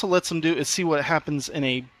this also lets them do is see what happens in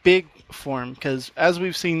a big form, because as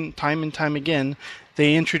we've seen time and time again,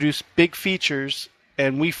 they introduce big features,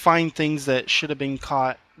 and we find things that should have been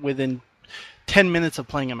caught within 10 minutes of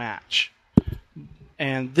playing a match.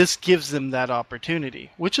 And this gives them that opportunity,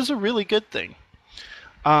 which is a really good thing.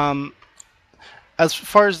 As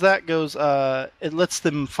far as that goes, it lets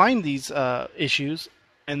them find these issues,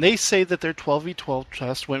 and they say that their 12v12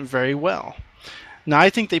 test went very well. Now, I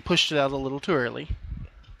think they pushed it out a little too early,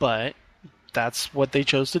 but that's what they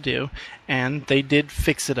chose to do, and they did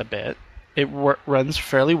fix it a bit. It runs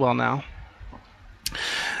fairly well now.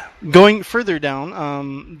 Going further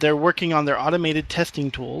down, they're working on their automated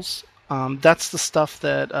testing tools. That's the stuff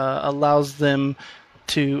that allows them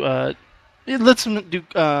to... it lets them do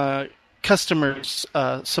customers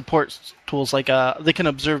support tools, like they can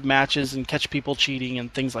observe matches and catch people cheating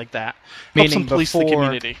and things like that. Helps them police the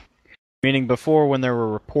community. Meaning before, when there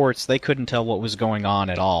were reports, they couldn't tell what was going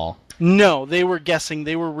on at all. No, they were guessing.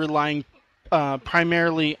 They were relying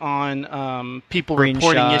primarily on people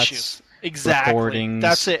reporting issues. Exactly. Recordings.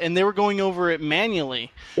 That's it. And they were going over it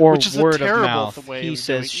manually, or which is word a terrible of mouth. way He of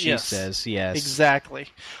says, doing. she says, yes. Exactly.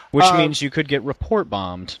 Which means you could get report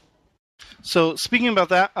bombed. So, speaking about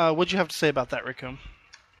that, what'd you have to say about that, Raccoon?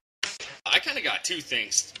 I kind of got two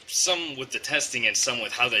things. Some with the testing and some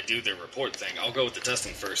with how they do their report thing. I'll go with the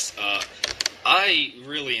testing first. I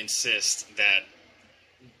really insist that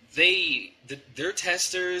their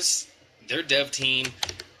testers, their dev team,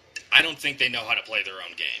 I don't think they know how to play their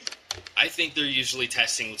own game. I think they're usually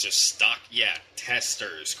testing with just stock,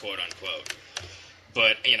 testers, quote unquote.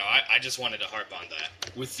 But, I just wanted to harp on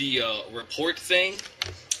that. With the report thing,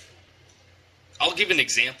 I'll give an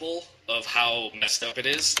example of how messed up it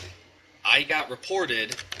is. I got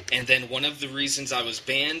reported, and then one of the reasons I was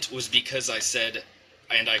banned was because I said,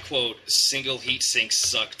 and I quote, single heat sinks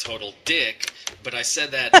suck total dick, but I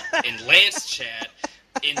said that in Lance chat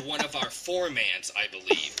in one of our formans, I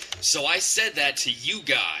believe. So I said that to you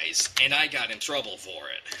guys, and I got in trouble for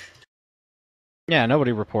it. Yeah,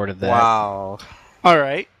 nobody reported that. Wow. All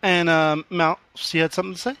right. And, Mouse, you had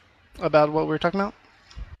something to say about what we were talking about?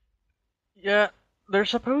 Yeah, they're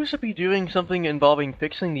supposed to be doing something involving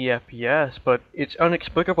fixing the FPS, but it's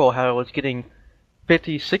inexplicable how it's getting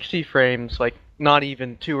 50, 60 frames, like, not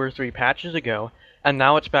even 2 or 3 patches ago, and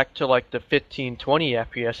now it's back to, like, the 15, 20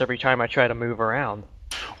 FPS every time I try to move around.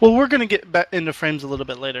 Well, we're going to get back into frames a little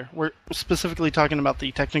bit later. We're specifically talking about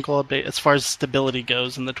the technical update as far as stability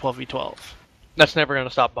goes in the 12v12. That's never going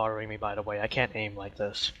to stop bothering me, by the way. I can't aim like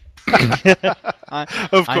this. Of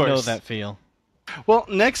course. I know that feel. Well,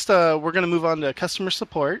 next, we're going to move on to customer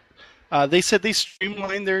support. They said they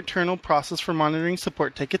streamlined their internal process for monitoring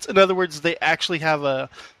support tickets. In other words, they actually have a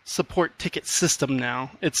support ticket system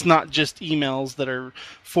now. It's not just emails that are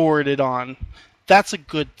forwarded on. That's a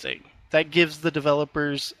good thing. That gives the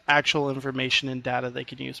developers actual information and data they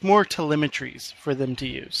can use. More telemetries for them to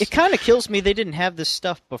use. It kind of kills me they didn't have this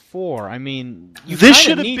stuff before. I mean, you this kind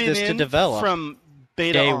should of have need been this to develop from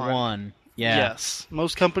beta day on. one. Yeah. Yes,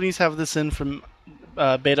 most companies have this in from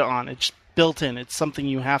beta on. It's built in. It's something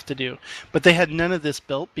you have to do. But they had none of this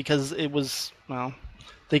built because it was,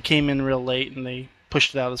 they came in real late and they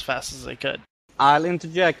pushed it out as fast as they could. I'll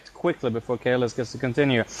interject quickly before Kalis gets to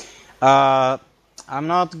continue. I'm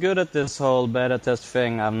not good at this whole beta test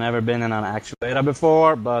thing. I've never been in an actual beta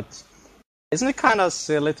before, but isn't it kind of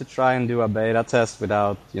silly to try and do a beta test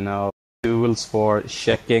without, tools for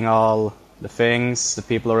checking all the things that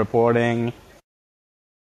people are reporting?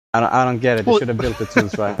 I don't get it. They should have built the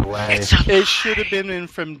tools right away. It should have been in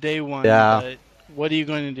from day one. Yeah. But what are you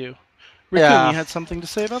going to do? Rikun, you had something to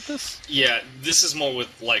say about this? Yeah, this is more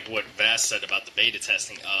with like what Vass said about the beta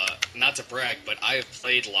testing. Not to brag, but I have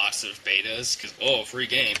played lots of betas because free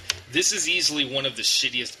game. This is easily one of the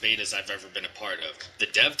shittiest betas I've ever been a part of. The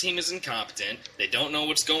dev team is incompetent. They don't know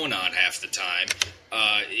what's going on half the time.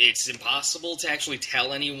 It's impossible to actually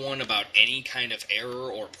tell anyone about any kind of error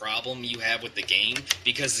or problem you have with the game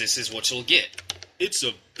because this is what you'll get. It's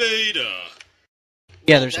a beta.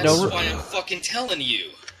 Yeah, That's why I'm fucking telling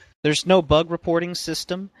you. There's no bug reporting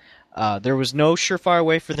system. There was no surefire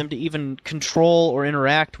way for them to even control or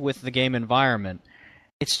interact with the game environment.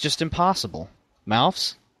 It's just impossible.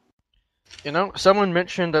 Mouths? Someone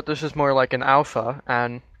mentioned that this is more like an alpha,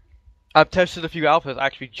 and I've tested a few alphas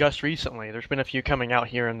actually just recently. There's been a few coming out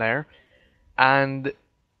here and there, and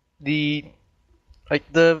the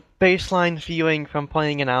baseline feeling from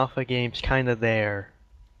playing an alpha game's kind of there.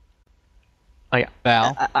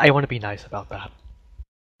 Val? I want to be nice about that.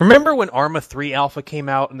 Remember when Arma 3 Alpha came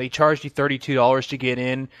out and they charged you $32 to get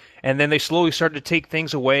in, and then they slowly started to take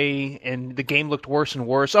things away, and the game looked worse and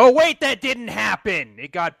worse? Oh, wait, that didn't happen!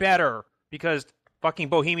 It got better, because fucking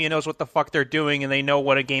Bohemia knows what the fuck they're doing, and they know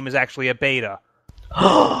what a game is actually a beta.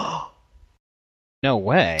 No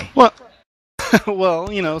way. Well,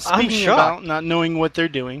 speaking about not knowing what they're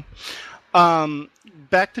doing,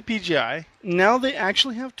 back to PGI. Now they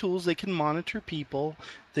actually have tools. They can monitor people.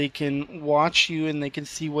 They can watch you, and they can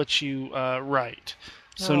see what you write.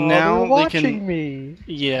 So now they're they can. watching me.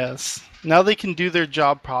 Yes. Now they can do their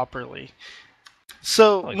job properly.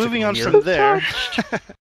 So moving on from there.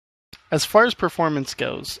 As far as performance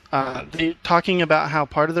goes, they're talking about how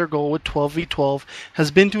part of their goal with 12v12 has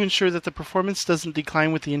been to ensure that the performance doesn't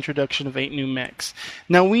decline with the introduction of 8 new mechs.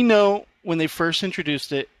 Now, we know when they first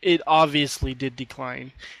introduced it, it obviously did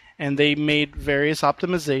decline, and they made various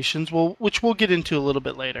optimizations, which we'll get into a little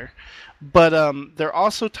bit later. But they're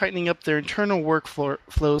also tightening up their internal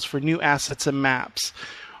workflows for new assets and maps,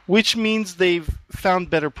 which means they've found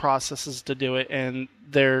better processes to do it, and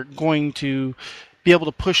they're going to be able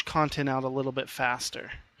to push content out a little bit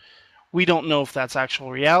faster. We don't know if that's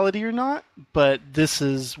actual reality or not, but this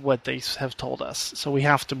is what they have told us, so we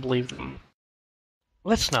have to believe them.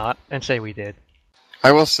 Let's not, and say we did.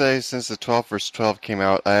 I will say, since the 12 vs. 12 came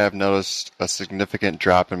out, I have noticed a significant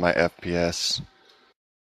drop in my FPS.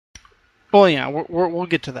 Well, yeah, we'll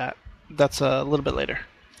get to that. That's a little bit later.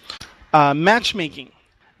 Matchmaking.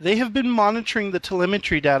 They have been monitoring the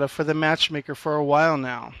telemetry data for the matchmaker for a while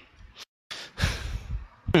now.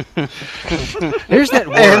 There's that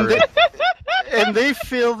word. And they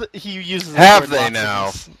feel that he uses. Have they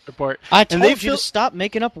now? Report. I told you to stop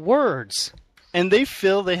making up words. And they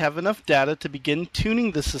feel they have enough data to begin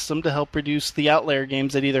tuning the system to help reduce the outlier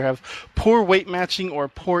games that either have poor weight matching or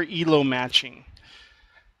poor elo matching.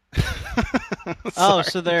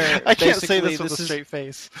 So they're. I can't say this with a straight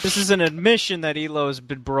face. This is an admission that elo has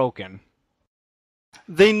been broken.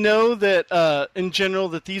 They know that, in general,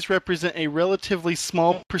 that these represent a relatively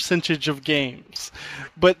small percentage of games,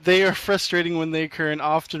 but they are frustrating when they occur and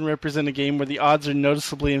often represent a game where the odds are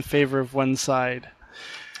noticeably in favor of one side.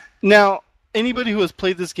 Now, anybody who has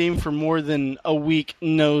played this game for more than a week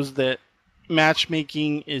knows that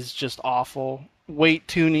matchmaking is just awful. Weight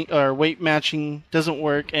tuning or weight matching doesn't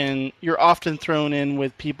work, and you're often thrown in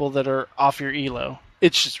with people that are off your elo.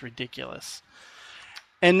 It's just ridiculous.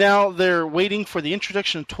 And now they're waiting for the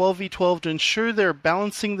introduction of 12v12 to ensure they're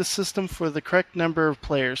balancing the system for the correct number of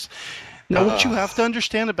players. Now, what you have to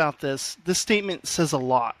understand about this statement says a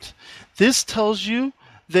lot. This tells you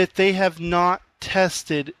that they have not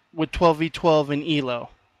tested with 12v12 in ELO.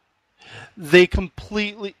 They've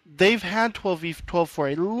had 12v12 for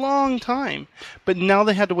a long time, but now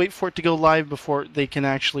they had to wait for it to go live before they can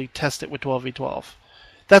actually test it with 12v12.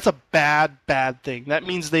 That's a bad thing. That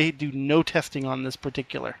means they do no testing on this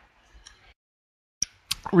particular.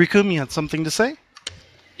 Rikum, you had something to say?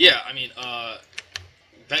 Yeah, I mean,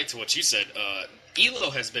 back to what you said,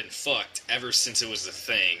 ELO has been fucked ever since it was a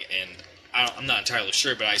thing, and I'm not entirely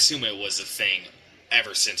sure, but I assume it was a thing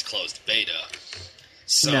ever since closed beta.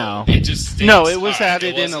 So No. It just stands, No, it was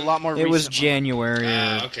added in a lot more It was recently. January.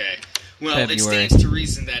 Okay. Well, February. it stands to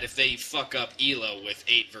reason that if they fuck up ELO with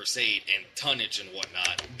 8 vs. 8 and tonnage and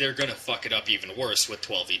whatnot, they're gonna fuck it up even worse with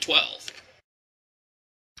 12v12.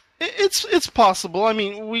 It's possible. I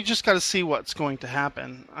mean, we just got to see what's going to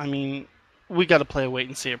happen. I mean, we got to play a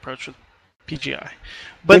wait-and-see approach with PGI.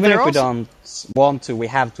 But even if they're we also... don't want to, we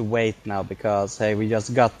have to wait now because, hey, we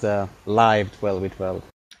just got the live 12v12.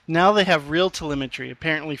 Now they have real telemetry.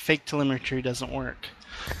 Apparently fake telemetry doesn't work.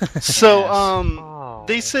 So,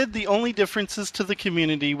 They said the only differences to the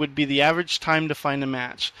community would be the average time to find a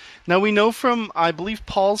match. Now we know from, I believe,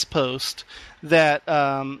 Paul's post that,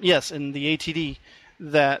 yes, in the ATD,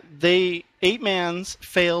 that 8-mans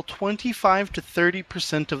fail 25 to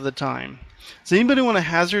 30% of the time. Does anybody want to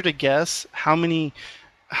hazard a guess how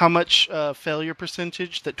much failure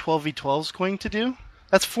percentage that 12v12 is going to do?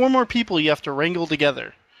 That's 4 more people you have to wrangle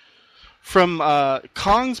together. From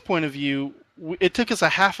Kong's point of view, it took us a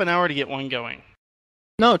half an hour to get one going.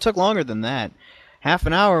 No, it took longer than that. Half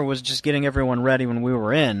an hour was just getting everyone ready when we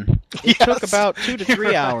were in. It took about 2 to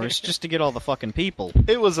 3 hours just to get all the fucking people.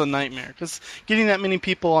 It was a nightmare, because getting that many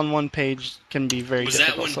people on one page can be very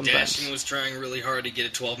difficult sometimes. Was that when Dashin was trying really hard to get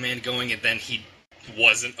a 12-man going, and then he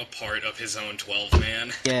wasn't a part of his own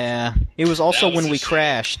 12-man? Yeah. It was also when we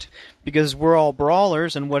crashed, because we're all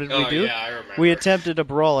brawlers, and what did we do? Yeah, I remember. We attempted to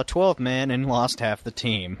brawl a 12-man and lost half the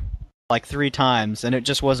team. Like 3 times, and it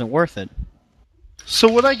just wasn't worth it. So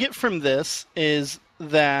what I get from this is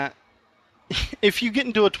that if you get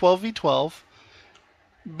into a 12v12,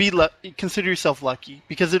 consider yourself lucky,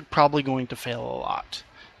 because it's probably going to fail a lot.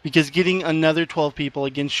 Because getting another 12 people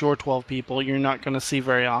against your 12 people, you're not going to see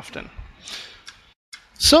very often.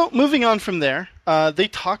 So, moving on from there, they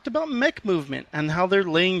talked about mech movement and how they're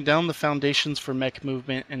laying down the foundations for mech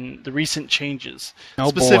movement and the recent changes.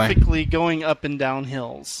 Specifically, going up and down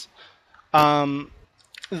hills.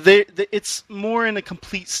 It's more in a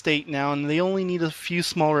complete state now, and they only need a few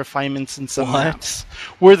small refinements in some maps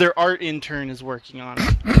where their art intern is working on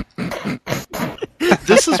it.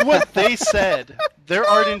 This is what they said. Their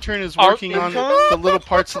art intern is working on the little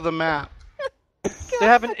parts of the map. They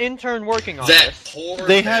have an intern working on this.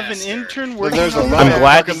 They have an intern working on it. I'm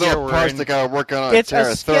glad to hear parts that got working on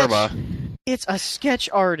Terra Therma. It's a sketch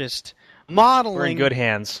artist modeling. We're in good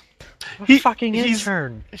hands. He's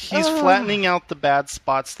intern. He's flattening out the bad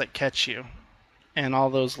spots that catch you, and all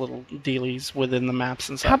those little dealies within the maps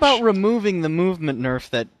and such. How about removing the movement nerf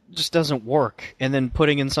that just doesn't work, and then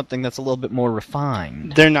putting in something that's a little bit more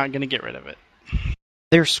refined? They're not going to get rid of it.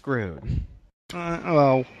 They're screwed.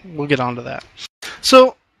 Well, we'll get on to that.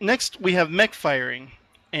 So, next we have mech firing,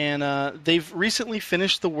 and they've recently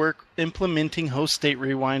finished the work implementing host state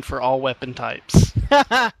rewind for all weapon types.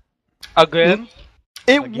 Again?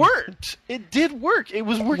 It worked. It did work. It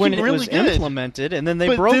was working when it really was good. Implemented, and then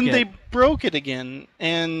they broke it. But then they broke it again,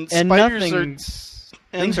 and spiders are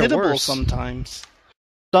unhittable worse sometimes.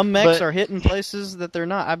 Some mechs are hitting places that they're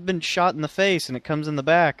not. I've been shot in the face, and it comes in the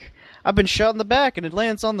back. I've been shot in the back, and it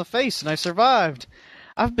lands on the face, and I survived.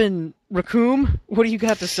 I've been... Raccoon, what do you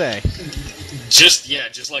got to say?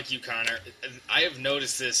 Just like you, Connor. I have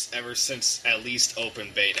noticed this ever since at least open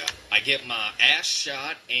beta. I get my ass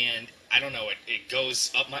shot, and I don't know, it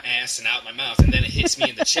goes up my ass and out my mouth, and then it hits me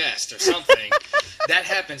in the chest or something. That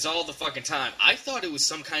happens all the fucking time. I thought it was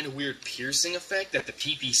some kind of weird piercing effect that the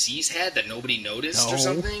PPCs had that nobody noticed or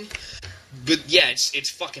something. But yeah, it's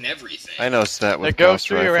fucking everything. I noticed that with It goes Ghost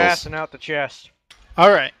through your rifles. ass and out the chest.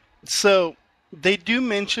 Alright, so they do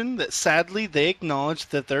mention that sadly they acknowledge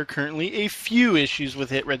that there are currently a few issues with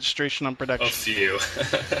hit registration on production. A few.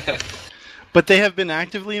 But they have been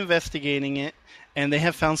actively investigating it, and they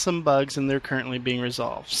have found some bugs, and they're currently being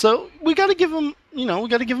resolved. So we got to give them,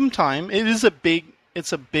 time. It's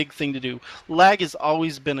a big thing to do. Lag has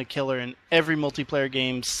always been a killer in every multiplayer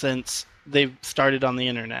game since they've started on the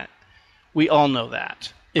internet. We all know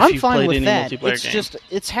that. If I'm you've fine played with any that. multiplayer It's game. just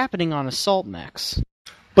it's happening on assault mechs.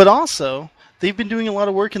 But also, they've been doing a lot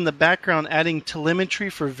of work in the background, adding telemetry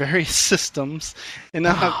for various systems, and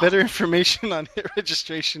now have better information on hit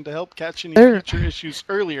registration to help catch any future issues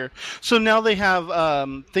earlier. So now they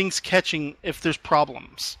have things catching if there's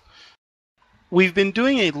problems. We've been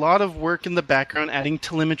doing a lot of work in the background, adding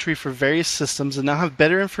telemetry for various systems, and now have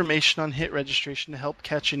better information on hit registration to help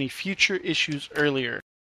catch any future issues earlier.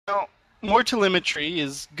 Now, more telemetry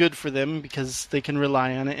is good for them because they can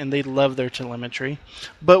rely on it and they love their telemetry.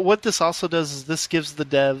 But what this also does is this gives the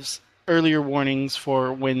devs earlier warnings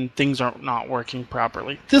for when things are not working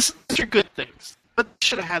properly. These are good things, but they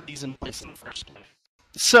should have had these in place in the first place.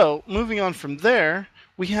 So, moving on from there,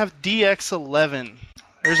 we have DX11.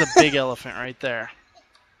 There's a big elephant right there.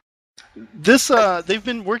 They've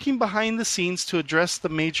been working behind the scenes to address the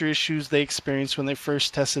major issues they experienced when they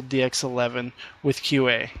first tested DX11 with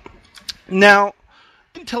QA. Now,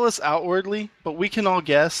 they didn't tell us outwardly, but we can all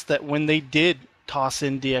guess that when they did toss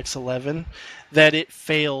in DX11, that it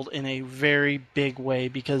failed in a very big way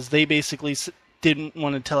because they basically didn't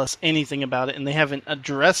want to tell us anything about it, and they haven't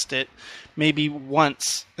addressed it maybe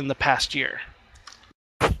once in the past year.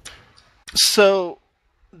 So,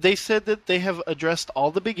 they said that they have addressed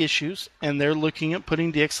all the big issues, and they're looking at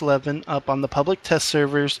putting DX11 up on the public test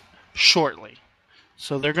servers shortly.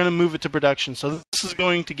 So they're going to move it to production. So this is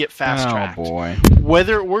going to get fast-tracked. Oh, boy.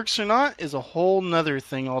 Whether it works or not is a whole nother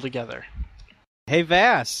thing altogether. Hey,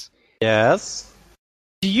 Vass. Yes?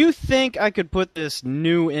 Do you think I could put this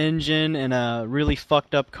new engine in a really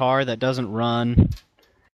fucked up car that doesn't run?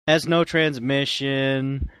 Has no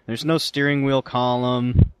transmission, there's no steering wheel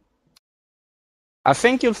column. I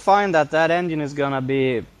think you'll find that engine is gonna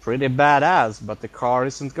be pretty badass, but the car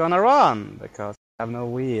isn't gonna run, because you have no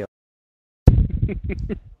wheel.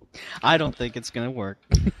 I don't think it's gonna work.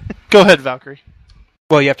 Go ahead, Valkyrie.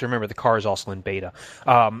 Well, you have to remember the car is also in beta.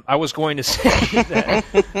 I was going to say that...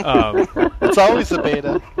 It's always a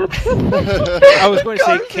beta. I was going to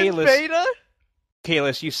say, Beta?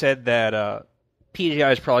 Kalis, you said that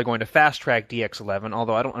PGI is probably going to fast-track DX11,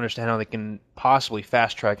 although I don't understand how they can possibly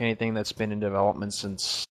fast-track anything that's been in development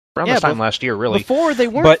since around this time last year, really. Before they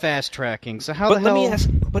weren't fast-tracking, so how the hell... Let me ask,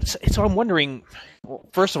 so I'm wondering,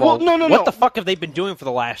 first of all, what the fuck have they been doing for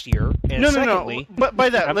the last year? And secondly, no. But by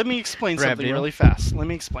that, let me explain something really fast. Let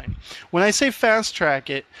me explain. When I say fast-track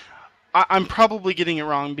it, I'm probably getting it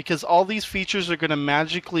wrong, because all these features are going to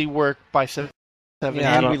magically work by 7.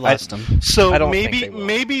 Yeah, we lost them. So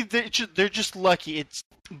maybe they're just lucky. It's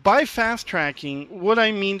by fast tracking. What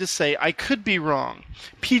I mean to say, I could be wrong.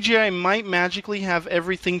 PGI might magically have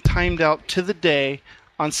everything timed out to the day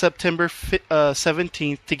on September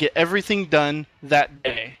 17th to get everything done that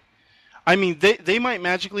day. I mean, they might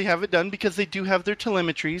magically have it done because they do have their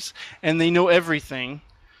telemetries and they know everything.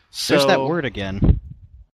 So, there's that word again.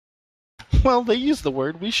 Well, they use the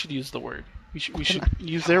word. We should use the word. We should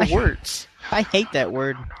use their words. I hate that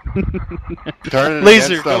word.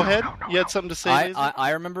 Laser, go ahead. You had something to say, Laser?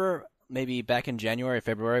 I remember maybe back in January,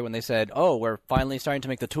 February, when they said, oh, we're finally starting to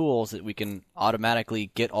make the tools that we can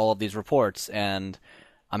automatically get all of these reports, and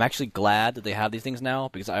I'm actually glad that they have these things now,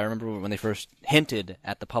 because I remember when they first hinted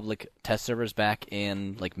at the public test servers back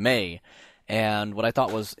in, like, May, and what I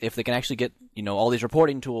thought was, if they can actually get, all these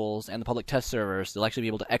reporting tools and the public test servers, they'll actually be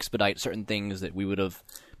able to expedite certain things that we would have,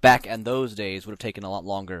 back in those days, would have taken a lot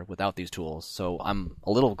longer without these tools. So I'm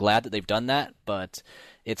a little glad that they've done that, but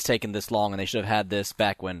it's taken this long, and they should have had this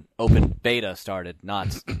back when open beta started,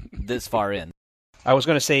 not this far in. I was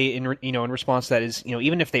going to say, in response to that is,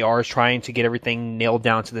 even if they are trying to get everything nailed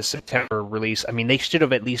down to the September release, I mean, they should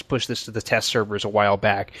have at least pushed this to the test servers a while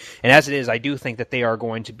back. And as it is, I do think that they are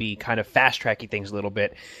going to be kind of fast-tracking things a little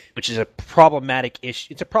bit, which is a problematic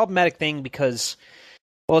issue. It's a problematic thing because,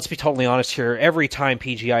 well, let's be totally honest here. Every time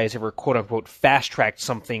PGI has ever, quote-unquote, fast-tracked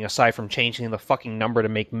something, aside from changing the fucking number to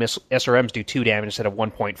make SRMs do 2 damage instead of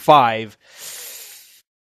 1.5,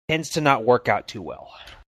 tends to not work out too well.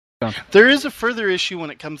 There is a further issue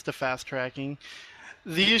when it comes to fast tracking.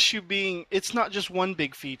 The issue being, it's not just one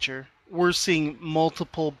big feature. We're seeing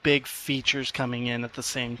multiple big features coming in at the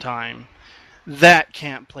same time. That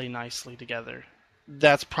can't play nicely together.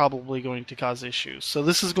 That's probably going to cause issues. So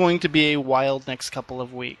this is going to be a wild next couple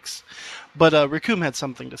of weeks. But Raccoon had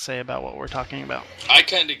something to say about what we're talking about. I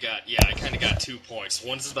kind of got 2 points.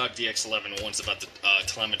 One's about DX11, one's about the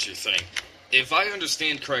telemetry thing. If I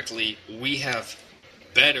understand correctly, we have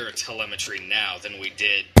better telemetry now than we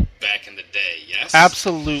did back in the day, yes?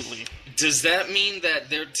 Absolutely. Does that mean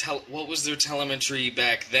that what was their telemetry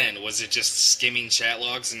back then? Was it just skimming chat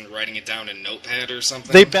logs and writing it down in Notepad or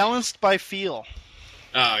something? They balanced by feel.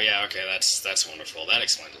 Oh, yeah, okay, that's wonderful. That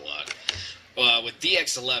explains a lot. With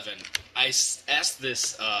DX11, I asked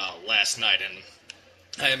this last night, and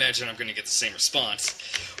I imagine I'm going to get the same response.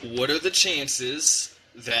 What are the chances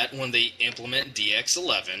that when they implement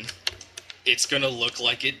DX11, it's going to look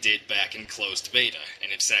like it did back in closed beta,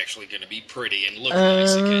 and it's actually going to be pretty and look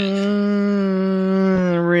nice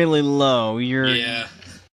again? Really low. You're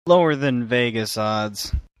lower than Vegas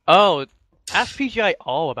odds. Oh, ask PGI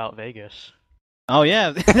all about Vegas. Oh, yeah.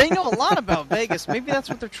 They know a lot about Vegas. Maybe that's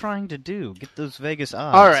what they're trying to do. Get those Vegas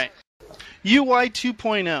odds. All right. UI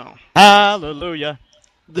 2.0. Hallelujah.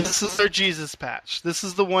 This is their Jesus patch. This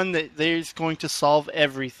is the one that is going to solve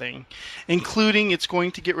everything, including it's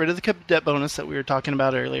going to get rid of the cadet bonus that we were talking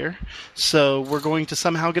about earlier. So we're going to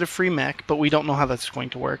somehow get a free mech, but we don't know how that's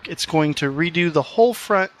going to work. It's going to redo the whole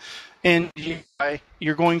front end UI.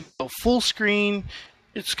 You're going to go full screen.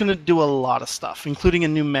 It's going to do a lot of stuff, including a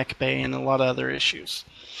new mech bay and a lot of other issues.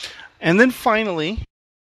 And then finally,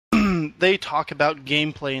 they talk about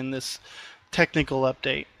gameplay in this technical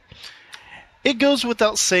update. It goes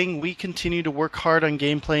without saying we continue to work hard on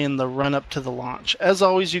gameplay in the run-up to the launch. As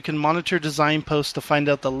always, you can monitor design posts to find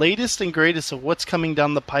out the latest and greatest of what's coming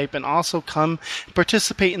down the pipe, and also come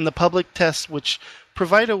participate in the public tests, which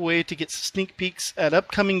provide a way to get sneak peeks at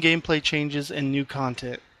upcoming gameplay changes and new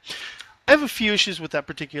content. I have a few issues with that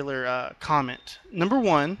particular comment. Number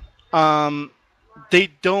one, they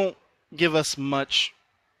don't give us much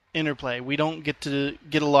interplay. We don't get to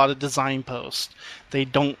get a lot of design posts. They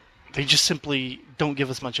just simply don't give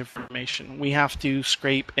us much information. We have to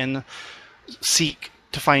scrape and seek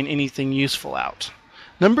to find anything useful out.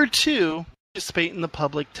 Number two, participate in the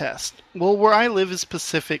public test. Well, where I live is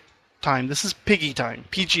Pacific time. This is Piggy time,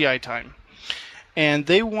 PGI time. And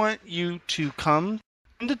they want you to come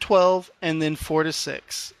 10 to 12 and then 4 to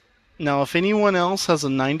 6. Now, if anyone else has a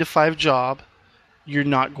 9 to 5 job, you're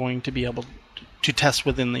not going to be able to test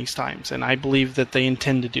within these times. And I believe that they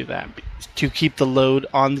intend to do that to keep the load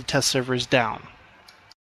on the test servers down.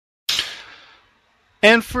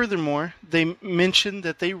 And furthermore, they mentioned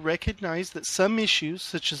that they recognize that some issues,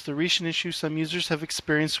 such as the recent issue some users have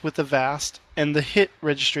experienced with Avast and the hit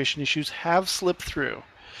registration issues, have slipped through.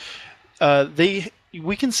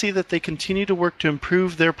 We can see that they continue to work to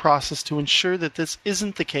improve their process to ensure that this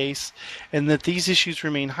isn't the case and that these issues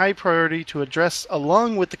remain high priority to address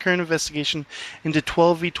along with the current investigation into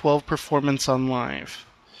 12v12 performance on live.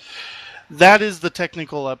 That is the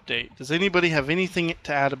technical update. Does anybody have anything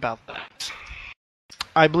to add about that?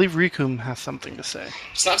 I believe Rikum has something to say.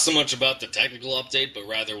 It's not so much about the technical update, but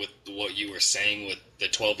rather with what you were saying with the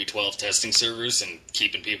 12v12 testing servers and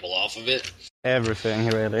keeping people off of it. Everything,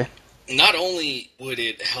 really. Not only would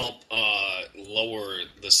it help lower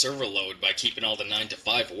the server load by keeping all the 9 to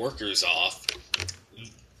 5 workers off,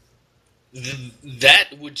 that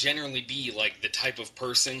would generally be like the type of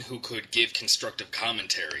person who could give constructive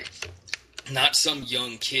commentary. Not some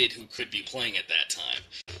young kid who could be playing at that time.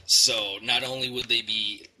 So not only would they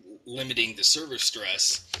be limiting the server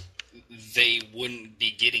stress, they wouldn't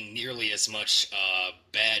be getting nearly as much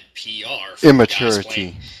bad PR from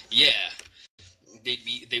immaturity. Yeah. They'd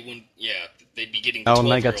be getting no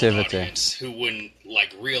 12-year-old negativity audience who wouldn't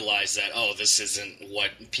realize that, oh, this isn't what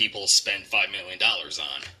people spend $5 million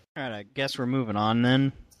on. Alright, I guess we're moving on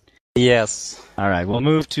then. Yes. Alright, we'll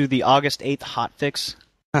move to the August 8th hotfix.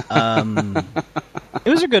 It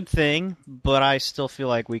was a good thing, but I still feel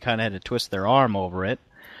like we kind of had to twist their arm over it.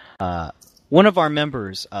 One of our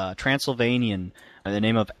members, Transylvanian, by the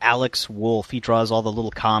name of Alex Wolf, he draws all the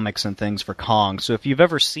little comics and things for Kong. So if you've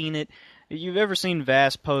ever seen it, if you've ever seen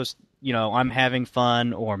Vast post, I'm having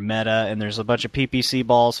fun, or Meta, and there's a bunch of PPC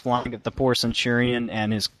balls flying at the poor Centurion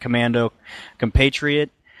and his commando compatriot,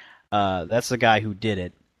 that's the guy who did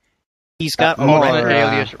it. He's got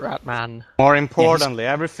alias Ratman. More importantly,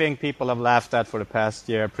 everything people have laughed at for the past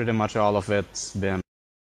year, pretty much all of it's been.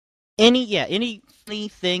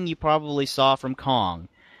 Anything you probably saw from Kong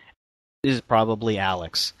is probably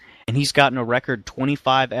Alex. And he's gotten a record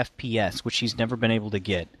 25 FPS, which he's never been able to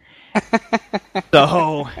get.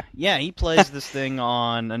 So, yeah, he plays this thing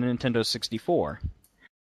on a Nintendo 64.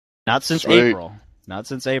 Not since April. Not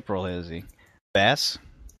since April, is he? Bass?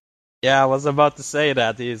 Yeah, I was about to say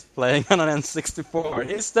that he's playing on an N64.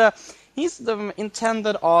 He's the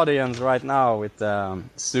intended audience right now with the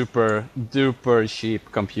super duper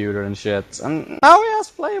cheap computer and shit. And now he has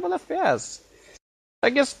playable FPS. I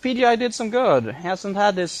guess PGI did some good. He hasn't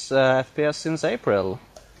had this FPS since April.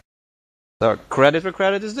 So credit where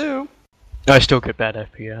credit is due. I still get bad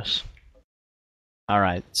FPS.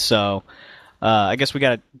 Alright, so I guess we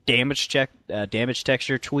got a damage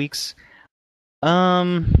texture tweaks.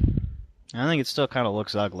 I think it still kind of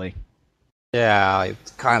looks ugly. Yeah, it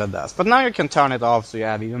kind of does. But now you can turn it off so you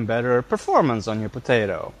have even better performance on your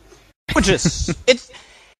potato. Which is... it's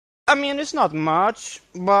not much,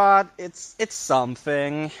 but it's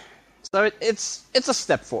something. So it's a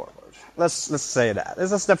step forward. Let's say that.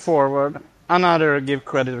 It's a step forward. Another give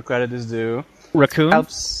credit where credit is due. Raccoon?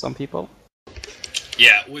 Helps some people.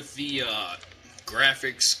 Yeah, with the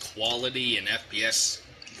graphics quality and FPS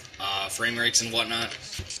frame rates and whatnot,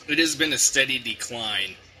 it has been a steady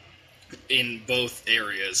decline in both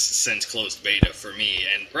areas since closed beta for me,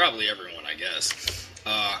 and probably everyone, I guess.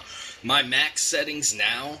 My max settings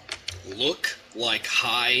now look like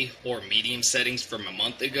high or medium settings from a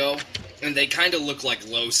month ago, and they kind of look like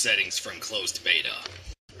low settings from closed beta.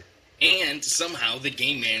 And somehow the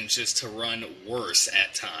game manages to run worse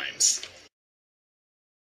at times.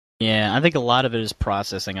 Yeah, I think a lot of it is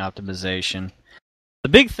processing optimization. The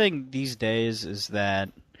big thing these days is that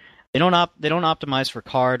they don't optimize for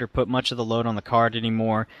card or put much of the load on the card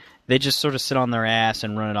anymore. They just sort of sit on their ass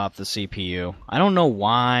and run it off the CPU. I don't know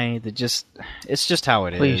why. It's just how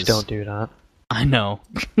it is. Please don't do that. I know.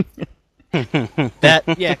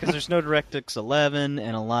 Because there's no DirectX 11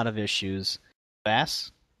 and a lot of issues.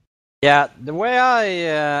 Bass? Yeah, the way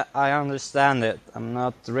I understand it, I'm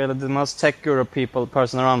not really the most tech guru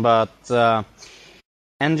person around, but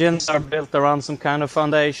engines are built around some kind of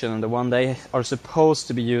foundation, and the one they are supposed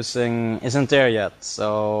to be using isn't there yet.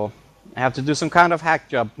 So I have to do some kind of hack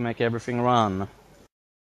job to make everything run.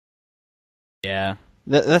 Yeah,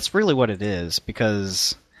 that's really what it is,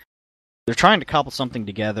 because they're trying to cobble something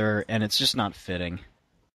together, and it's just not fitting.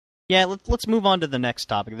 Yeah, let's move on to the next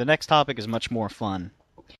topic. The next topic is much more fun.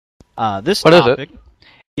 This topic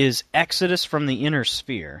is Exodus from the Inner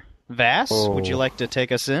Sphere. Vass, would you like to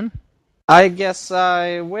take us in? I guess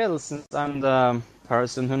I will, since I'm the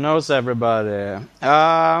person who knows everybody.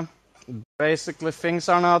 Basically, things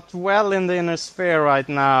are not well in the Inner Sphere right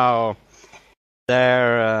now.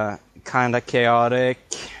 They're kinda chaotic,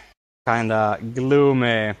 kinda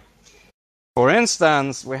gloomy. For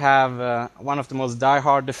instance, we have one of the most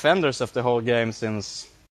die-hard defenders of the whole game since...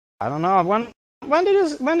 I don't know, when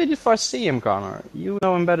did you first see him, Connor? You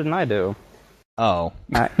know him better than I do. Oh.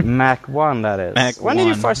 Mac 1, that is. When did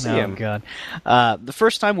you first see him? Oh, God. The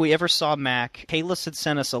first time we ever saw Mac, Kalis had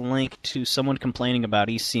sent us a link to someone complaining about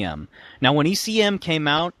ECM. Now, when ECM came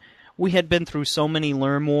out, we had been through so many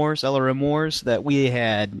LRM wars, that we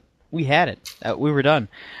had it. We were done.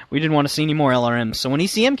 We didn't want to see any more LRMs. So when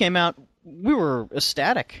ECM came out, we were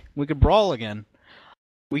ecstatic. We could brawl again.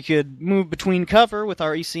 We could move between cover with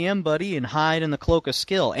our ECM buddy and hide in the cloak of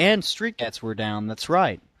skill. And street cats were down, that's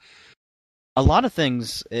right. A lot of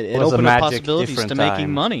things, it opened up possibilities to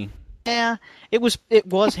making money. Yeah, it was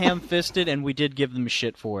ham-fisted, and we did give them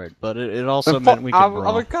shit for it, but it also meant we could brawl.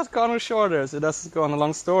 I will cut Connor shorter so it doesn't go on a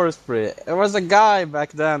long story spree. There was a guy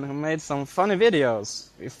back then who made some funny videos.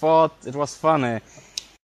 We thought it was funny.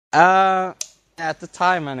 At the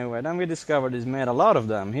time, anyway. Then we discovered he's made a lot of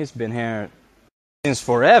them. He's been here since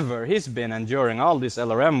forever. He's been enduring all these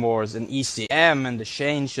LRM wars and ECM and the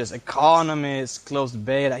changes, economies, closed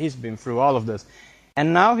beta. He's been through all of this.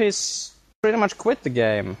 And now he's pretty much quit the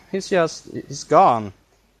game. He's gone.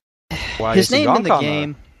 Why his name in the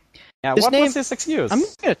game... Yeah, what was his excuse? I'm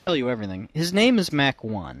going to tell you everything. His name is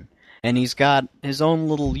Mac1, and he's got his own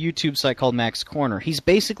little YouTube site called Mac's Corner. He's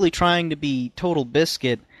basically trying to be Total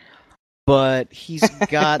Biscuit, but he's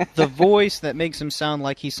got the voice that makes him sound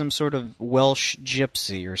like he's some sort of Welsh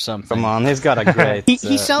gypsy or something. Come on, he's got a great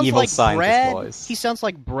he sounds evil like scientist voice. He sounds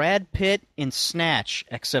like Brad Pitt in Snatch,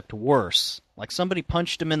 except worse. Like somebody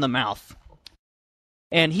punched him in the mouth.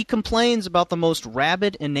 And he complains about the most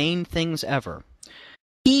rabid, inane things ever.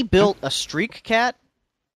 He built a streak cat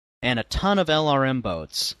and a ton of LRM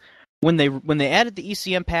boats. When they added the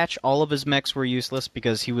ECM patch, all of his mechs were useless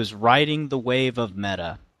because he was riding the wave of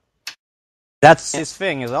meta. That's his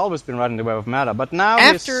thing. He's always been riding the wave of meta, but now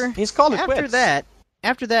he's called it quits.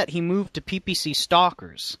 After that, he moved to PPC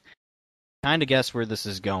Stalkers. Kind of guess where this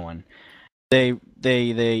is going. They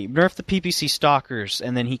nerfed the PPC Stalkers,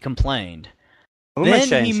 and then he complained.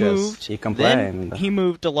 Then he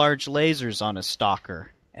moved to large lasers on his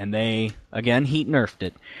stalker, and they again heat nerfed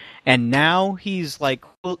it. And now he's like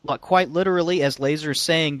quite literally, as Laser's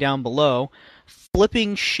saying down below,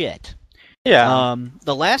 flipping shit. Yeah.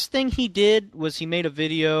 The last thing he did was he made a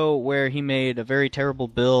video where he made a very terrible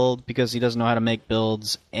build because he doesn't know how to make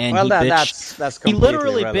builds, and that's he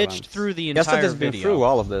literally irrelevant. Bitched through the entire video. Has been through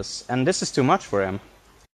all of this, and this is too much for him.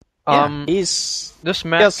 This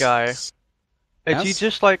Matt guy. Is he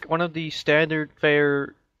just like one of the standard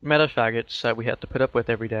fare meta faggots that we have to put up with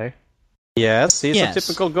every day? Yes, he's a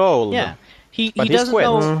typical gold. Yeah, he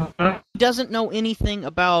doesn't know anything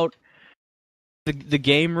about the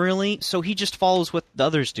game really, so he just follows what the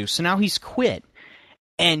others do. So now he's quit,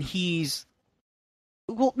 and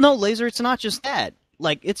no, Laser, it's not just that.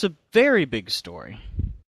 Like, it's a very big story.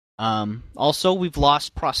 Also, we've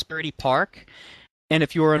lost Prosperity Park. And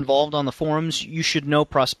if you are involved on the forums, you should know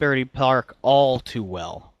Prosperity Park all too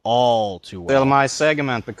well. All too well. Still my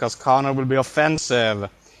segment, because Connor will be offensive.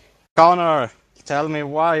 Connor, tell me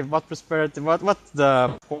why, what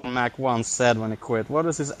the poor Mac once said when he quit. What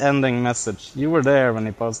is his ending message? You were there when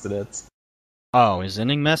he posted it. Oh, his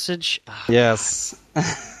ending message? Yes.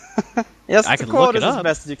 Yes, I the could quote look it is as up.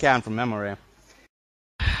 best you can from memory.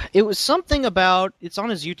 It was something about, it's on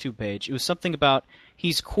his YouTube page, it was something about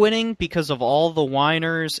he's quitting because of all the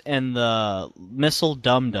whiners and the missile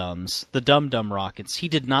dum-dums, the dum-dum rockets. He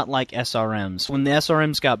did not like SRMs. When the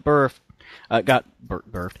SRMs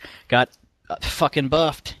got fucking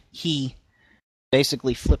buffed, he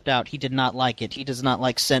basically flipped out. He did not like it. He does not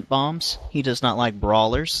like scent bombs. He does not like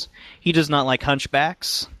brawlers. He does not like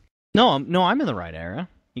hunchbacks. No, I'm in the right era.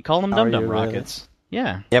 He called them dum-dum rockets. Really?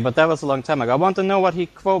 Yeah. Yeah, but that was a long time ago. I want to know what he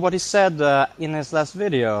said in his last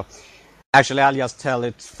video. Actually, I'll just tell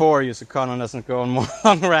it for you so Connor doesn't go on more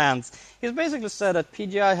long rants. He's basically said that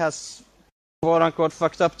PGI has quote-unquote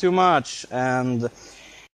fucked up too much, and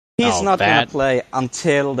he's not going to play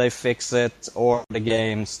until they fix it or the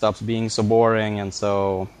game stops being so boring and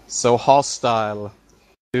so hostile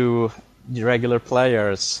to the regular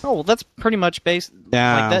players. Oh, well, that's pretty much like,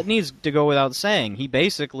 that needs to go without saying. He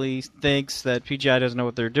basically thinks that PGI doesn't know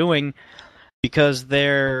what they're doing because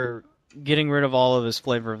they're getting rid of all of his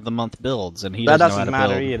flavor of the month builds, and he doesn't know how to build. That doesn't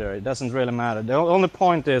matter either. It doesn't really matter. The only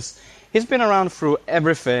point is, he's been around through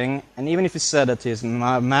everything, and even if he said that he's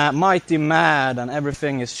mighty mad and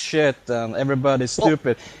everything is shit and everybody's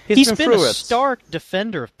stupid, he's been through it. He's been a stark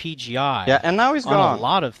defender of PGI. Yeah, and now he's gone. On a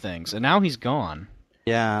lot of things, and now he's gone.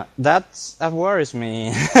 Yeah, that worries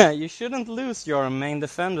me. You shouldn't lose your main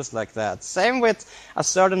defenders like that. Same with a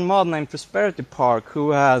certain mod named Prosperity Park,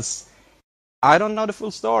 who has... I don't know the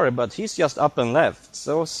full story, but he's just up and left.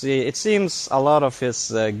 So it seems a lot of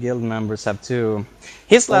his guild members have too.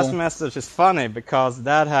 His last message is funny because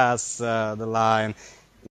that has the line,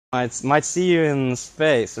 might see you in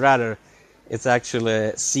space. Rather, it's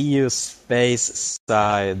actually see you space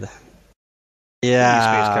side. Yeah.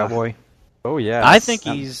 Space cowboy. Oh yeah. I think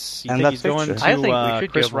he's going to I think we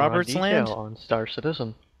should Chris give more Roberts' land on Star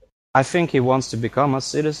Citizen. I think he wants to become a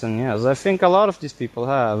citizen. Yes, I think a lot of these people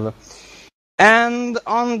have. And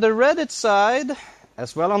on the Reddit side,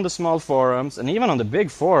 as well on the small forums, and even on the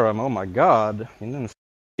big forum, oh my god, you didn't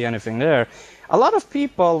see anything there. A lot of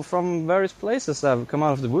people from various places have come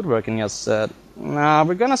out of the woodwork and just said, nah,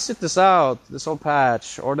 we're gonna sit this out, this whole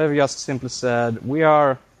patch. Or they've just simply said,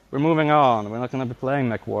 we're moving on, we're not gonna be playing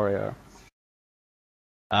Mech Warrior.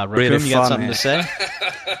 Raccoon, really you got something to say?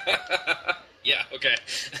 Yeah, okay.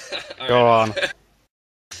 Go on.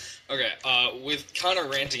 Okay, with Connor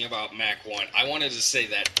ranting about Mac 1, I wanted to say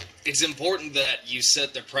that it's important that you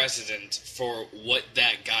set the precedent for what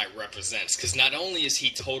that guy represents, because not only is he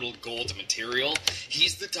total gold material,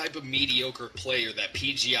 he's the type of mediocre player that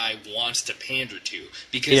PGI wants to pander to,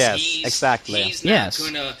 because he's not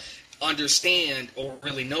going to understand or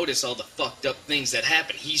really notice all the fucked up things that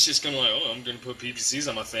happen. He's just going to I'm going to put PPCs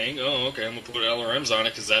on my thing, okay, I'm going to put LRMs on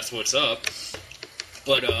it because that's what's up.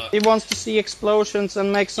 But he wants to see explosions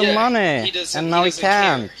and make some money, and now he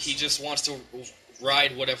can't. Care. He just wants to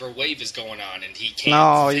ride whatever wave is going on, and he can't.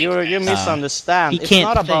 No, you misunderstand. It's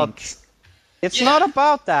not about. It's not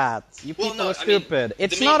about that. You people are stupid.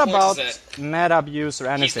 It's not about meta abuse or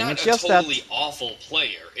anything. He's not a totally awful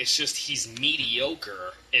player. It's just he's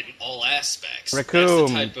mediocre in all aspects.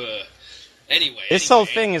 Raccoon. That's the type of. Anyway, this whole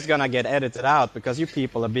thing is gonna get edited out because you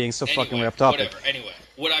people are being so fucking off topic. Whatever. Anyway,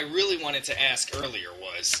 what I really wanted to ask earlier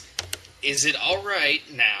was, is it alright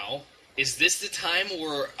now? Is this the time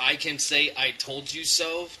where I can say I told you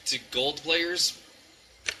so to gold players?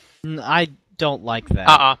 I don't like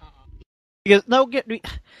that.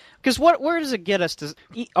 Because where does it get us to?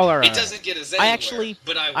 Oh, all right. It doesn't get us anywhere.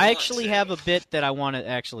 I actually have a bit that I want to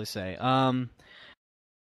actually say.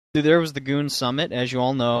 There was the Goon Summit, as you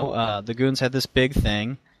all know. The Goons had this big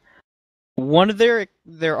thing. One of their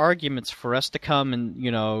arguments for us to come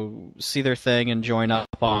and see their thing and join up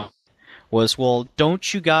on was, well,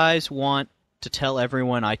 don't you guys want to tell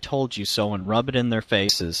everyone I told you so and rub it in their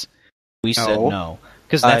faces? We said no,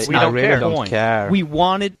 because that's not the point. Care. We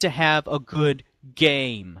wanted to have a good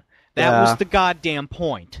game. That was the goddamn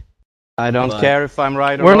point. I don't care if I'm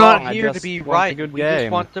right or wrong. We're not here to be right. We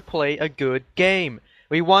just want to play a good game.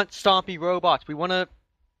 We want stompy robots. We want to,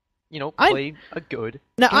 play a good game.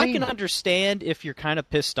 Now, I can understand if you're kind of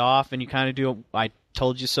pissed off and you kind of do a I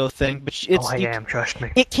told you so thing, but trust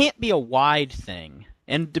me. It can't be a wide thing.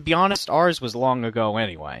 And to be honest, ours was long ago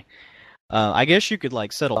anyway. I guess you could,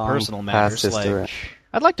 settle personal matters.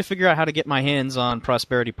 I'd like to figure out how to get my hands on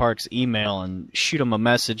Prosperity Park's email and shoot him a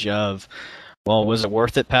message of, well, was it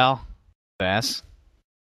worth it, pal? Bass?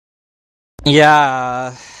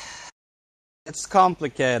 Yeah... It's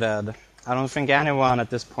complicated. I don't think anyone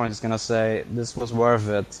at this point is gonna say this was worth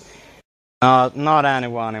it. Not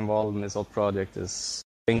anyone involved in this whole project is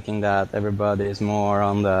thinking that. Everybody is more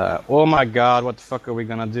on the oh my god, what the fuck are we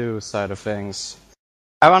gonna do side of things.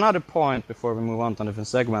 I have another point before we move on to a different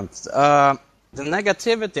segment. The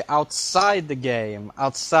negativity outside the game,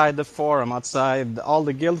 outside the forum, outside all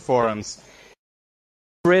the guild forums,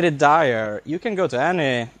 pretty dire. You can go to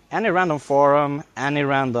any random forum, any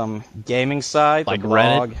random gaming site, like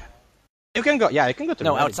blog. Reddit. You can go to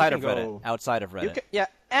no, Reddit. outside of Reddit. Outside of Reddit.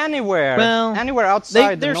 Anywhere. Well, anywhere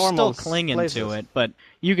outside the normal they're still clinging places. to it, but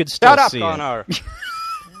you could still Shut up, see Connor. it.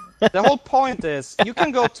 The whole point is, you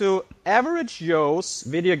can go to Average Joe's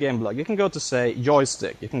video game blog. You can go to, say,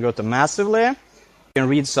 Joystick. You can go to Massively. You can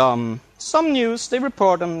read some some news. They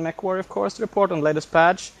report on MechWarrior, of course. They report on the latest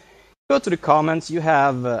patch. Go to the comments. You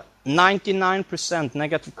have 99%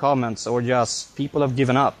 negative comments, or just people have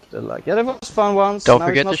given up. They're like, yeah, that was fun once. Don't now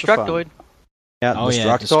forget it's not so fun." Destructoid. Yeah, Oh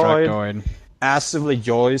yeah, Destructoid. Destructoid. Massively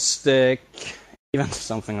joystick. Even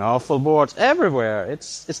something awful boards everywhere.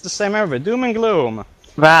 It's the same everywhere. Doom and gloom.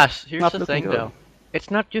 Vass, here's Not the looking thing good. though.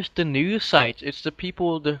 It's not just the news sites, it's the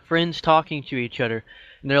people, the friends talking to each other.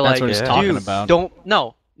 And they're That's like, what he's Yeah. talking dude, about.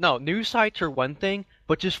 no, news sites are one thing,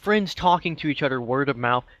 but just friends talking to each other word of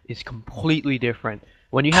mouth is completely different.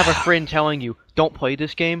 When you have a friend telling you, don't play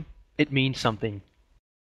this game, it means something.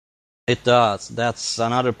 It does. That's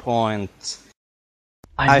another point.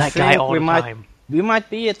 I'm I that guy think all we the might- time. We might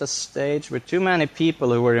be at a stage where too many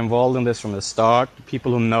people who were involved in this from the start,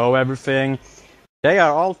 people who know everything, they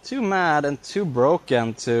are all too mad and too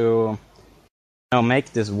broken to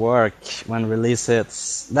make this work when release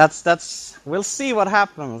hits. That's we'll see what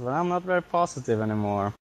happens, but I'm not very positive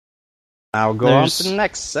anymore. Now go on to the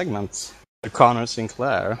next segment. Connor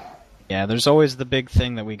Sinclair. Yeah, there's always the big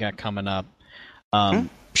thing that we got coming up.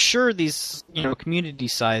 Sure, these community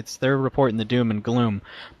sites, they're reporting the doom and gloom,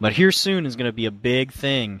 but here soon is going to be a big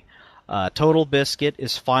thing. Total Biscuit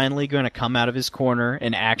is finally going to come out of his corner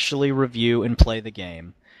and actually review and play the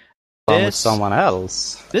game. With someone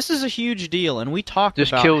else. This is a huge deal, and we talked This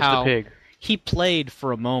about kills how the pig. he played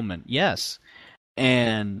for a moment, yes.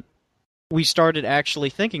 And we started actually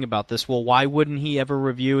thinking about this. Well, why wouldn't he ever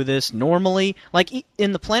review this? Normally, like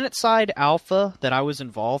in the PlanetSide alpha that I was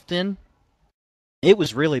involved in, it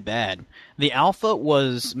was really bad. The alpha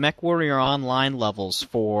was MechWarrior Online levels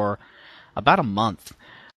for about a month.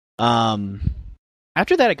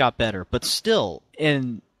 After that, it got better, but still,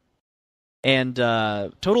 and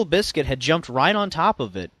Total Biscuit had jumped right on top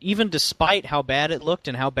of it, even despite how bad it looked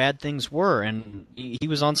and how bad things were, and he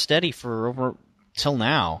was on steady for over till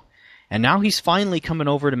now. And now he's finally coming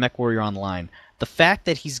over to MechWarrior Online. The fact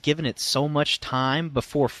that he's given it so much time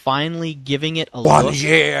before finally giving it a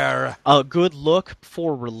year. a good look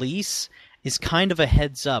for release is kind of a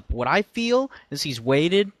heads up. What I feel is he's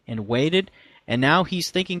waited, and now he's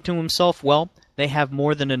thinking to himself, well, they have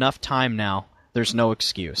more than enough time now. There's no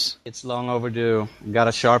excuse. It's long overdue.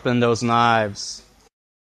 Gotta sharpen those knives.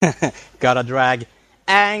 Gotta drag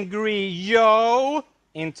Angry Joe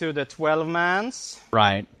into the 12-mans.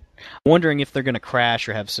 Right. I'm wondering if they're going to crash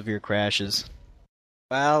or have severe crashes.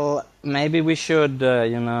 Well, maybe we should,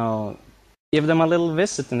 give them a little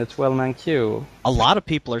visit in the 12-man queue. A lot of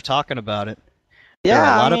people are talking about it. Yeah, there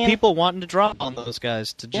are a lot of people wanting to drop on those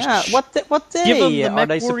guys to just what day give them the are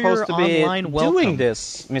they MechWarrior supposed to be Online welcome. doing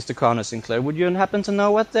this, Mr. Connor Sinclair? Would you happen to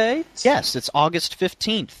know what date? Yes, it's August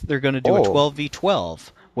 15th. They're going to do a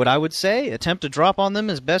 12v12. What I would say, attempt to drop on them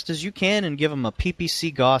as best as you can and give them a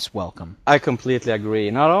PPC Goss welcome. I completely agree.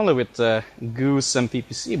 Not only with Goose and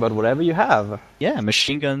PPC, but whatever you have. Yeah,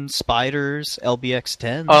 machine guns, spiders,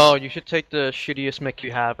 LBX-10s. Oh, you should take the shittiest mech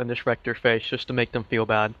you have and just wreck their face just to make them feel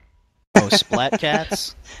bad. Oh, Splat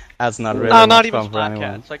Cats? That's not really No, not much even fun for Splat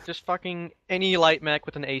anyone. Cats. Like, just fucking any light mech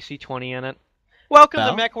with an AC-20 in it. Welcome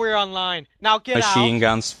Well? to MechWarrior Online. Now get Machine out.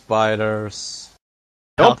 gun spiders.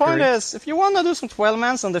 The whole point Valkyrie. is, if you want to do some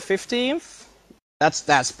 12-mans on the 15th,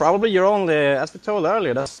 that's probably your only, as we told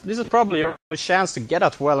earlier, this is probably your only chance to get a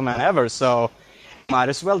 12-man ever, so might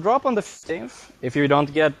as well drop on the 15th. If you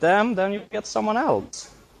don't get them, then you get someone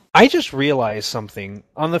else. I just realized something.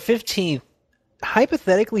 On the 15th,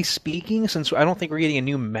 hypothetically speaking, since I don't think we're getting a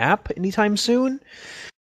new map anytime soon,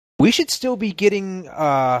 we should still be getting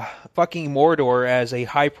fucking Mordor as a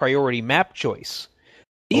high priority map choice.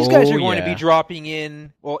 These guys are going to be dropping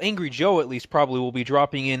in, well, Angry Joe at least probably will be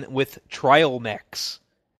dropping in with trial mechs.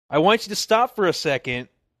 I want you to stop for a second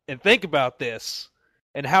and think about this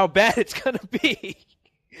and how bad it's going to be.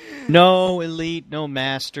 No Elite, no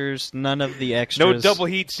Masters, none of the extras. No double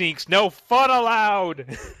heat sinks, no fun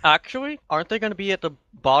allowed. Actually, aren't they going to be at the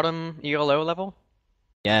bottom ELO level?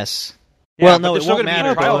 Yes. Yeah, Well, but no, there's it still won't gonna be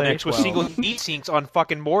matter. trial 12v12. mechs with single heat sinks on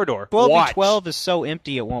fucking Mordor. 12v12 is so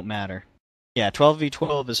empty it won't matter. Yeah,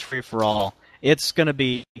 12v12 is free for all. It's going to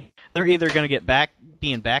be... They're either going to get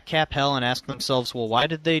be in back cap hell and ask themselves, well, why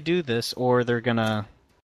did they do this? Or they're going to...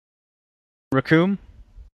 Raccoon?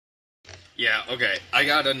 Yeah, okay. I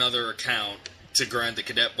got another account to grind the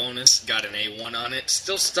cadet bonus. Got an A1 on it.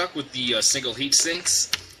 Still stuck with the single heat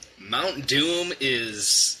sinks. Mount Doom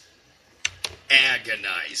is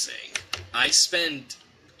agonizing.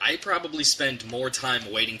 I probably spend more time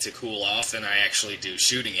waiting to cool off than I actually do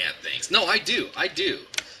shooting at things. No, I do.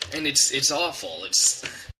 And it's awful.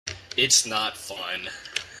 It's not fun.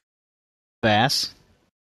 Bass?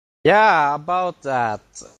 Yeah, about that.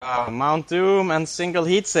 Mount Doom and single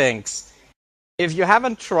heat sinks. if you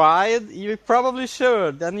haven't tried, you probably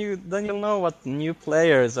should. Then you'll know what new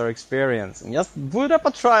players are experiencing. Just boot up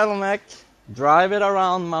a trial mech, drive it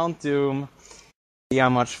around Mount Doom, see how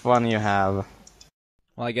much fun you have.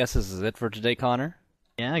 Well, I guess this is it for today, Connor.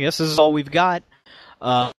 Yeah, I guess this is all we've got. We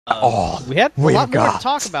had a lot more to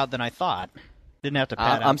talk about than I thought. Didn't have to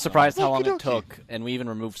pad out I'm surprised how long Okey-dokey. it took, and we even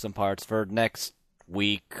removed some parts for next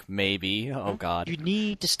week, maybe. Oh, God. You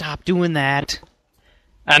need to stop doing that.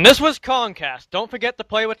 And this was Kongcast. Don't forget to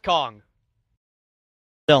play with Kong.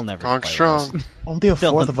 They'll never Kong play with strong. us. Only a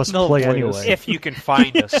fourth of us they'll play avoid us. anyway. If you can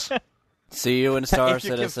find us. See you in Star If you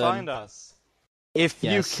Citizen. can find us. If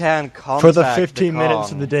Yes. you can contact For the 15 the minutes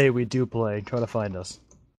Kong. in the day we do play, try to find us.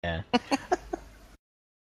 Yeah.